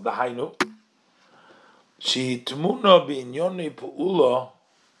itself, the hainu.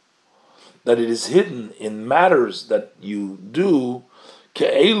 That it is hidden in matters that you do,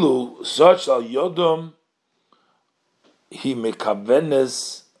 ke'elu, such al yodom, he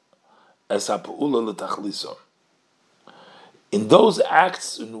mekavenes as ha'pu'ula l'tachliso. In those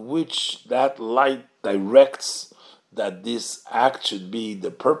acts in which that light directs that this act should be the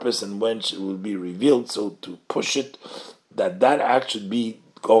purpose and when it will be revealed, so to push it, that act should be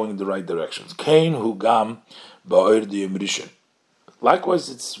going in the right directions. Kain hugam ba'or diyom rishon. Likewise,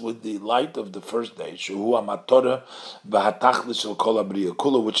 it's with the light of the first day, Shehu HaMatorah v'hatachlis shel kol habriya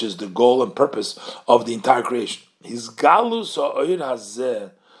kula, which is the goal and purpose of the entire creation. His galus ha'or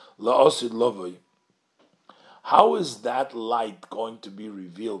hazeh la'osid lovoi. How is that light going to be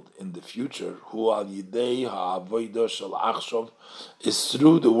revealed in the future? Hu al yidei ha'avodah shel achshov, is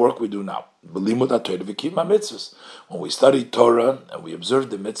through the work we do now. B'limud ha'Torah v'kiyum ha'mitzvos. When we study Torah and we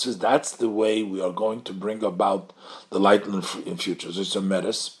observe the mitzvahs, that's the way we are going to bring about the light in future. So it's a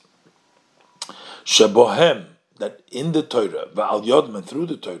meres shebohem, that in the Torah v'al yodman, through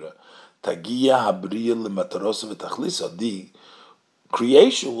the Torah, tagiya habriya l'matarosa v'tachlisa, the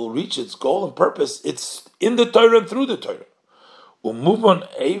creation will reach its goal and purpose. It's in the Torah and through the Torah. Umuvon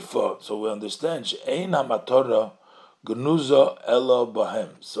eifa, so we understand she'ein hamatorah gnuza ela bahem,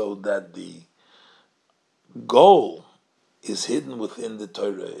 so that the goal is hidden within the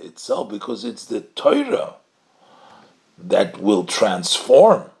Torah itself, because it's the Torah that will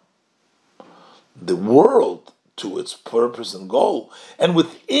transform the world to its purpose and goal. And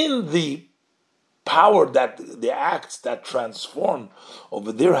within the power, that the acts that transform,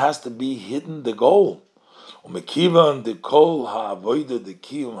 over there has to be hidden the goal. Umekivan the kol ha'avodah the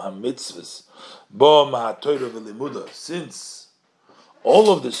kiyum ha'mitzvahs bo ma'atorah v'limuda. Since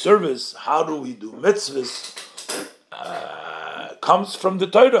all of the service, how do we do mitzvahs, comes from the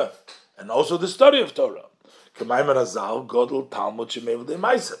Torah and also the study of Torah.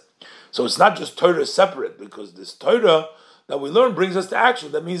 So it's not just Torah separate, because this Torah that we learn brings us to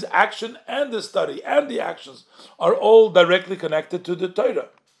action. That means action and the study and the actions are all directly connected to the Torah.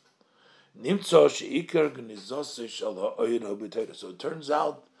 So it turns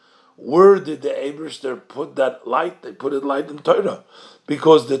out, where did the Eibishter put that light? They put it light in Torah,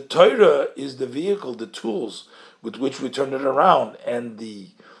 because the Torah is the vehicle, the tools with which we turn it around, and the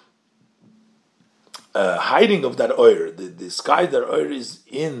hiding of that oil, the sky that oil is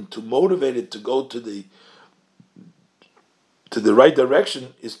in, to motivate it to go to the right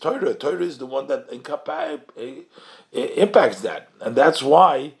direction, is Torah. Torah is the one that impacts that, and that's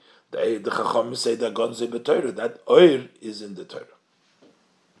why the Chacham say that Gonze b'Torah, that oil is in the Torah.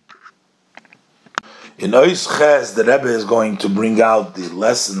 In Ois Ches, the Rebbe is going to bring out the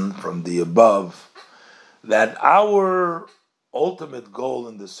lesson from the above, that our ultimate goal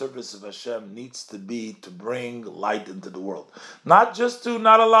in the service of Hashem needs to be to bring light into the world. Not just to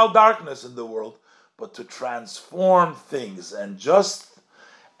not allow darkness in the world, but to transform things. And just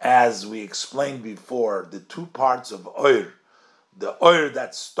as we explained before, the two parts of oil, the oil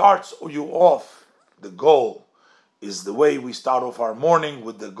that starts you off, the goal, is the way we start off our morning,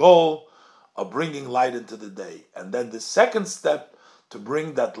 with the goal of bringing light into the day. And then the second step, to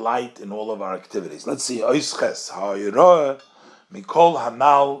bring that light in all of our activities. Let's see, Ois Ches, Ha'irah, Mikol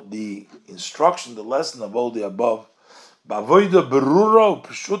Hanal, the instruction, the lesson of all the above, Bavoida Berura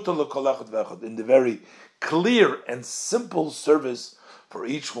Pshuta L'Kolechad Vechad, in the very clear and simple service for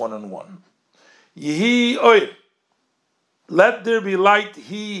each one and one. Yehi Oir, let there be light,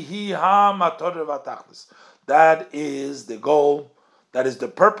 Hi Ha-Matorah V'Tachlis. That is the goal, that is the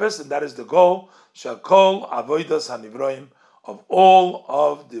purpose, and that is the goal, Shakol Avoidas HaNivroim, of all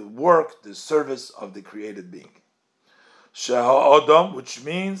of the work, the service of the created being. Sheha-Odom, which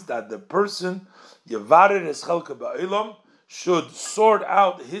means that the person, Yevarer es Chelka Ba'olam, should sort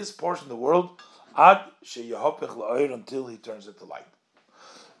out his portion of the world, Ad Sheyahopech La'oir, until he turns it to light.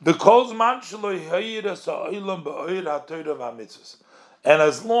 Because man shelo yehir es ha'olam ba'oir ha'Torah v'ha'mitzvos. And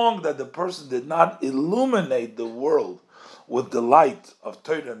as long that the person did not illuminate the world with the light of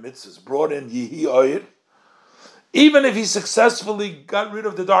Torah and mitzvahs, brought in Yehi Oir, even if he successfully got rid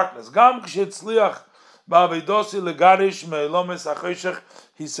of the darkness,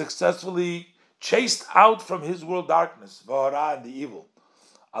 he successfully chased out from his world darkness, and the evil.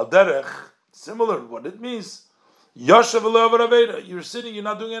 Al derech, similar, what it means, you're sitting, you're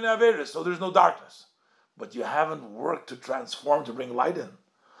not doing any avera, so there's no darkness. But you haven't worked to transform, to bring light in.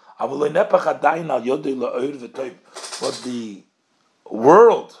 But the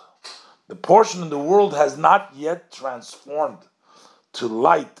world, the portion of the world has not yet transformed to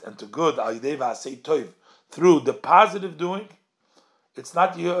light and to good, through the positive doing. It's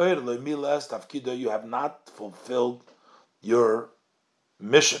not you have not fulfilled your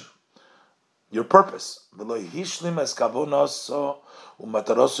mission, your purpose. You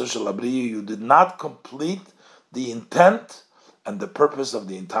did not complete the intent and the purpose of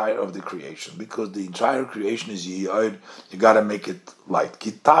the creation, because the entire creation is Yehi. You got to make it light.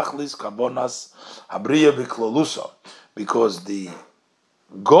 Because the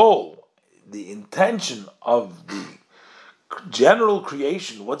goal, the intention of the general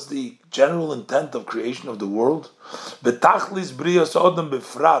creation. What's the general intent of creation of the world? Betachlis brias odom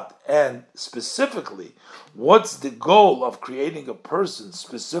befrat, and specifically, what's the goal of creating a person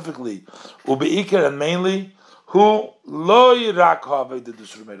specifically? Ubeiker, and mainly, who lo yirak ha'aveda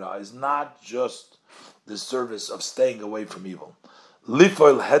d'surmeira, is not just the service of staying away from evil.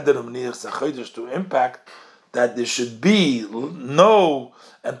 Lifoil heder umniach zachodesh, to impact that there should be no,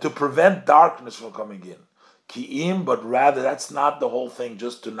 and to prevent darkness from coming in. Ki'im, but rather that's not the whole thing,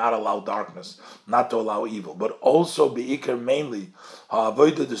 just to not allow darkness, not to allow evil, but also beikar, mainly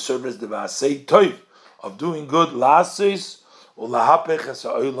ha'avodah, the service devasei toiv, of doing good, lasis ulahapech es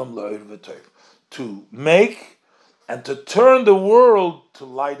ha'olam la'or v'toiv, to make and to turn the world to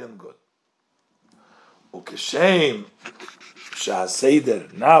light and good. Ukeshem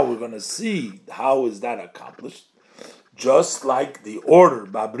sha'aseder. Now we're going to see how is that accomplished. Just like the order,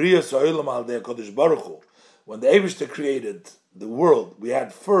 Babriyas ha'olam al dei HaKadosh Baruch Hu, when the Eibishter created the world, we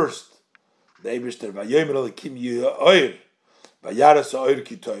had first the Eibishter Vayomer Elokim Yoir Vayaras Ha'oir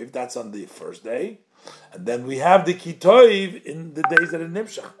Kitoiv. That's on the first day, and then we have the Kitoiv in the days that are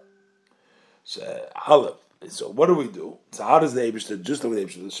Nimshach. So Aleph. So what do? So how does the Eibishter, just like the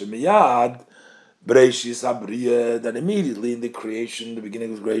Eibishter, Shemiyad Breishis Abriya, that immediately in the creation, the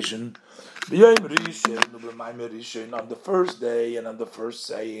beginning of creation, B'Yom Rishon U'B'Mayim Rishon, on the first day and on the first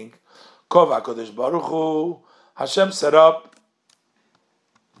saying, Kova Kodesh Baruch Hu, Hashem set up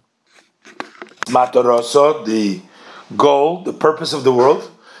Matoroso, the goal, the purpose of the world,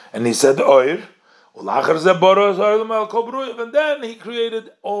 and He said Oir, and then He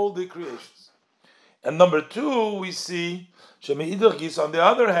created all the creations. And number two, we see Shemi'idach, on the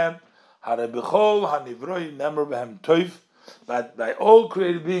other hand, that by all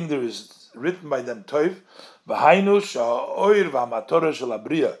created being there is written by them Toiv,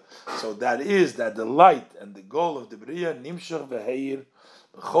 so that is that the light and the goal of the Bria, Nimshach v'Heir,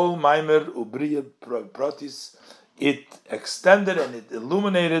 B'chol Maimer u'Bria Protis, it extended and it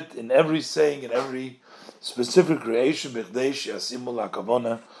illuminated in every saying, in every specific creation,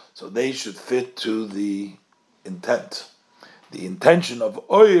 so they should fit to the intent. The intention of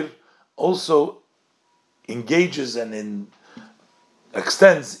Oir also engages and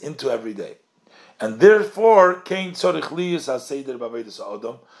extends into every day. And therefore, Kain Tzorich Liyus HaSeder B'Avodas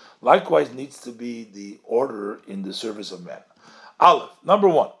HaAdam, likewise needs to be the order in the service of man. Aleph, number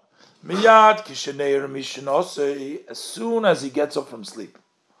one, Miyad Kisheneir Mishnose, as soon as he gets up from sleep,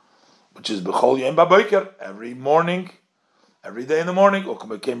 which is B'chol Yom B'Boker, every morning, every day in the morning,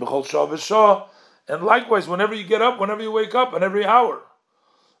 U'Kamekein B'chol Shah V'Shah, and likewise, whenever you get up, whenever you wake up, and every hour,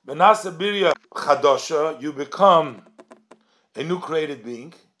 Benasa Birya Chadosha, you become a new created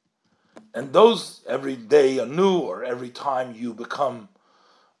being. And those every day anew, or every time you become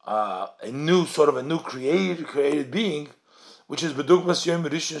a new created being, which is Bedugmas Yom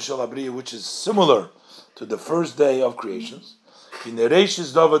Rishon Shel Abriya, which is similar to the first day of creations. In the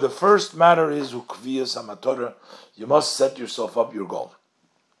Reishis Dava, the first matter is Ukviyas Hamatorah. You must set yourself up your goal.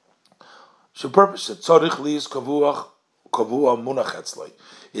 So purpose it. Tzorich Liyis Kavua Munach Etzloi.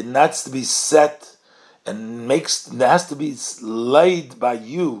 It needs to be set and it has to be laid by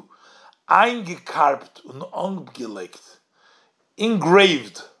you, eingekarpt und angelegt,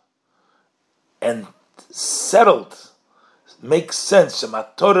 engraved and settled. Makes sense.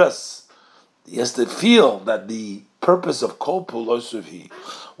 Shematoras, he has to feel that the purpose of Kol Pulosuvi,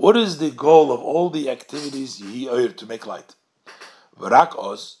 what is the goal of all the activities to make light? V'rak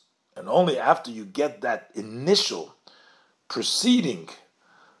oz, and only after you get that initial preceding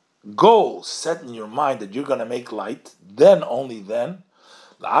goal set in your mind that you're going to make light, then, only then,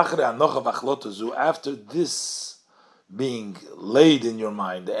 after this being laid in your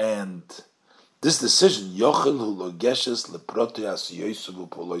mind and this decision,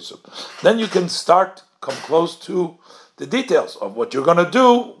 then you can come close to the details of what you're going to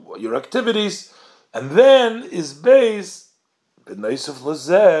do, your activities, and then is based,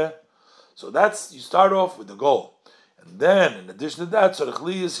 so that's, you start off with the goal. And then, in addition to that,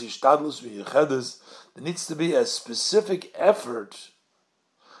 there needs to be a specific effort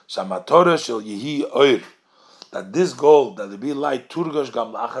that this goal, that it be light, turgash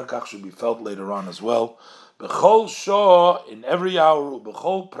gam la'achar should be felt later on as well. B'chol shah, in every hour,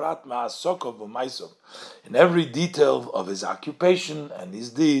 b'chol prat ma'asokov v'maisov, in every detail of his occupation and his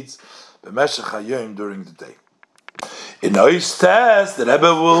deeds, b'meshech hayom, during the day. In Ois test, the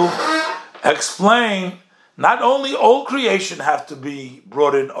Rebbe will explain, not only all creation have to be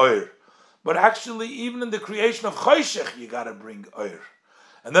brought in oir, but actually even in the creation of choshech, you got to bring oir.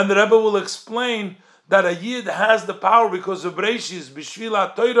 And then the Rebbe will explain that a Yid has the power because of Breishis,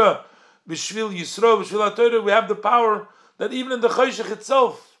 B'shvil HaTorah, B'shvil Yisro, B'shvil HaTorah, we have the power that even in the Choshech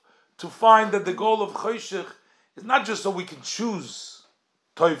itself, to find that the goal of Choshech is not just so we can choose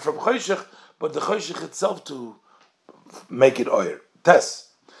Toiv from Choshech, but the Choshech itself to make it Oyer. Tess.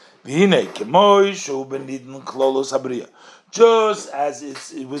 Just as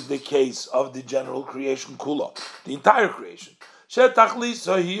it was the case of the general creation Kula, the entire creation. That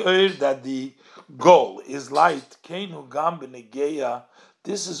the goal is light.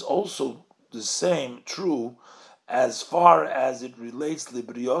 This is also the same, true, as far as it relates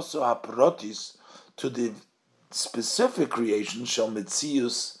librioso haprotis to the specific creation shel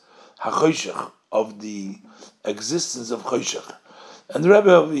metzius hachoshech, of the existence of choshech. And the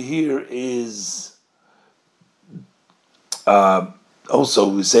Rebbe over here is also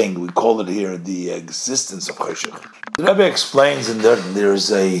we're saying we call it here the existence of choshech. The Rebbe explains in there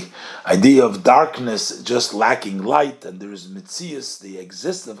is a idea of darkness just lacking light, and there is metzius, the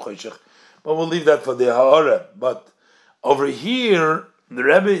existence of choshech. But we'll leave that for the Ha'ara. But over here, the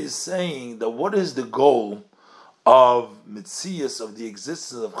Rebbe is saying that what is the goal of Metzias, of the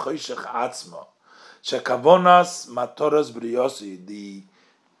existence of Choshech Atzma? Shekavonas Matoras Briosi, the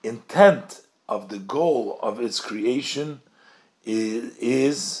intent of the goal of its creation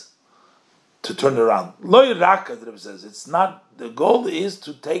is to turn it around. Lo Yiraka, the Rebbe says, it's not, the goal is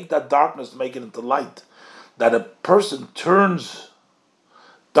to take that darkness, to make it into light. That a person turns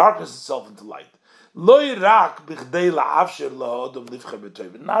darkness itself into light. Not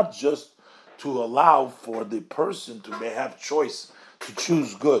just to allow for the person to have choice to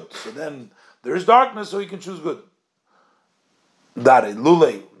choose good. So then there is darkness, so he can choose good.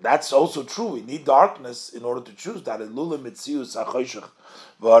 That's also true. We need darkness in order to choose that.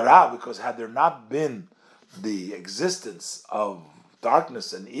 Because had there not been the existence of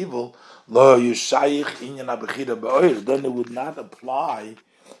darkness and evil, then it would not apply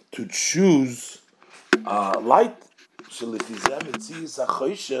to choose light.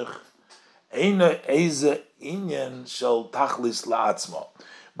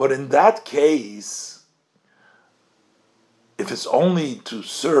 But in that case, if it's only to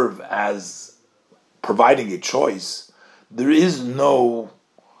serve as providing a choice, there is no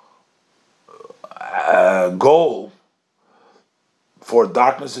goal for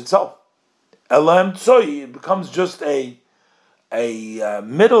darkness itself. It becomes just a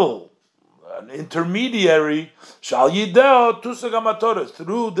middle, an intermediary. Through the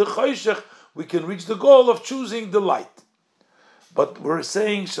choshech, we can reach the goal of choosing the light. But we're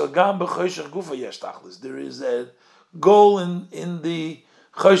saying there is a goal in the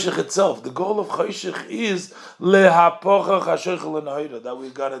choshech itself. The goal of choshech is that we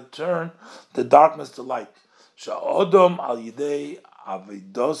got to turn the darkness to light.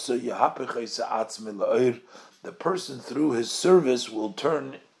 The person through his service will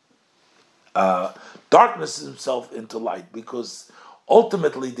turn darkness himself into light, because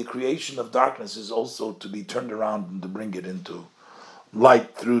ultimately the creation of darkness is also to be turned around and to bring it into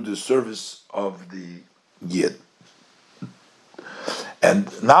light through the service of the Yid.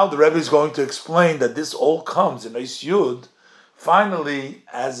 And now the Rebbe is going to explain that this all comes in Eis Yud, finally,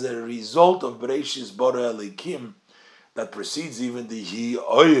 as a result of Bereshis Bara Elikim, that precedes even the Hi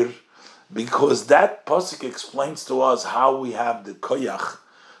Oir, because that pasuk explains to us how we have the koyach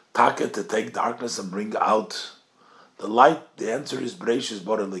taka to take darkness and bring out the light. The answer is Bereshis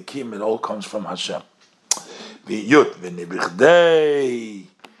Bara Elikim. It all comes from Hashem. V'yut v'nibichdei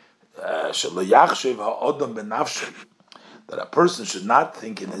shelo yachshev ha'odam b'nafshay, that a person should not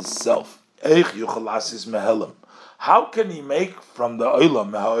think in himself. Eich yuchal asis mehelim. How can he make from the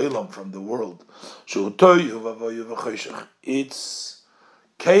olam, me'ha'olam, from the world? Shu toyu v'avoyu v'choshech. It's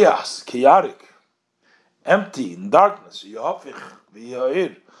chaos, chaotic, empty, in darkness. Yahafich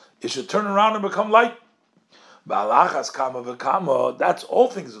v'ya'ir. It should turn around and become light. Ba'alachas kama v'kama. That's all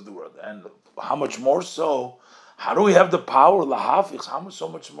things of the world. And how much more so? How do we have the power? Lahafich. How much so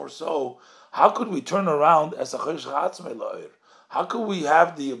much more so? How could we turn around as a choshech atzmei la'ir? How could we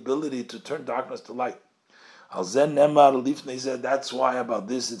have the ability to turn darkness to light? Al zen nemar lifnei said. That's why about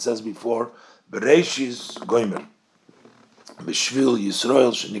this it says before. Bereshis goimer. B'shvil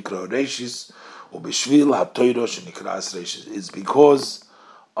Yisrael shenikra Reshis, or b'shvil HaTorah shenikra Reshis. It's because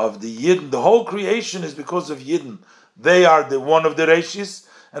of the Yidden. The whole creation is because of Yidden. They are the one of the Reshis,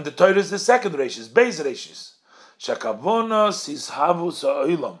 and the Torah is the second Reshis, Beis Reshis. Shakavonos ishavus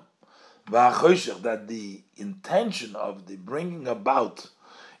ha'olam v'achoshech, that the intention of the bringing about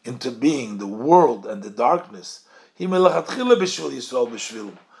into being the world and the darkness, hi melechatchila b'shvil Yisrael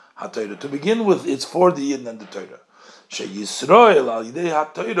b'shvil HaTorah. To begin with, it's for the Yidden and the Torah. Yisrael al yidei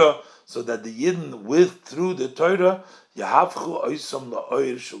haTorah, so that the Yidden through the Torah, Yahavchu oisam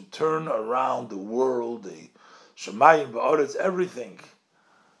la'oir, shall turn around the world, Shemayim v'oretz, everything,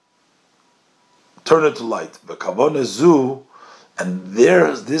 turn it to light. V'kavoneh zu, and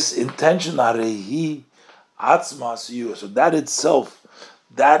there's this intention, arehi atzma siyu. So that itself,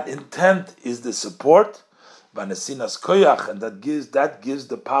 that intent is the support, v'nesinas koyach, and that gives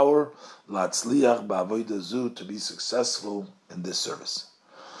the power latzliach ba'avodah zu, to be successful in this service.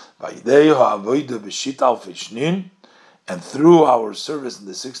 V'yidei ha'avodah b'shit alfei shnin, and through our service in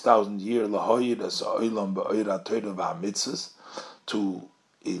the 6,000 year lahoyid as ha'olam ba'oira Torah v'hamitzvos, to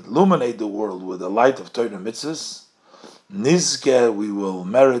illuminate the world with the light of Torah mitzvahs, nizke, we will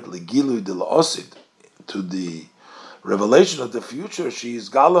merit legilu de la'osid, to the revelation of the future. She is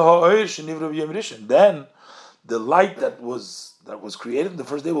gala ha'oir shenivra b'yom rishon. Then the light that was created the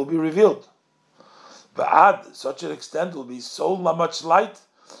first day will be revealed. Va'ad, such an extent will be so much light.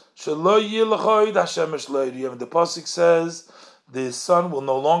 Shelo yilachoid hashemesh lo yiriyam. The pasuk says, the sun will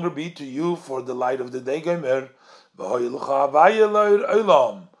no longer be to you for the light of the day. Gomer v'hoyilcha havaya lo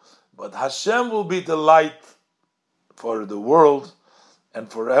olam. But Hashem will be the light for the world and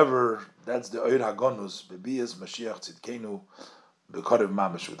forever. That's the Oir Hagonus, Bebiyas Mashiach Tzidkenu, B'Korev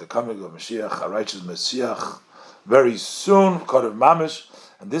Mamish, with the coming of Mashiach, a righteous Mashiach, very soon, B'Korev Mamish,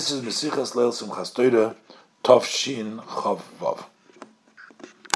 and this is Mesichas Leil Simchas Torah, Tov Shin Chav Vav.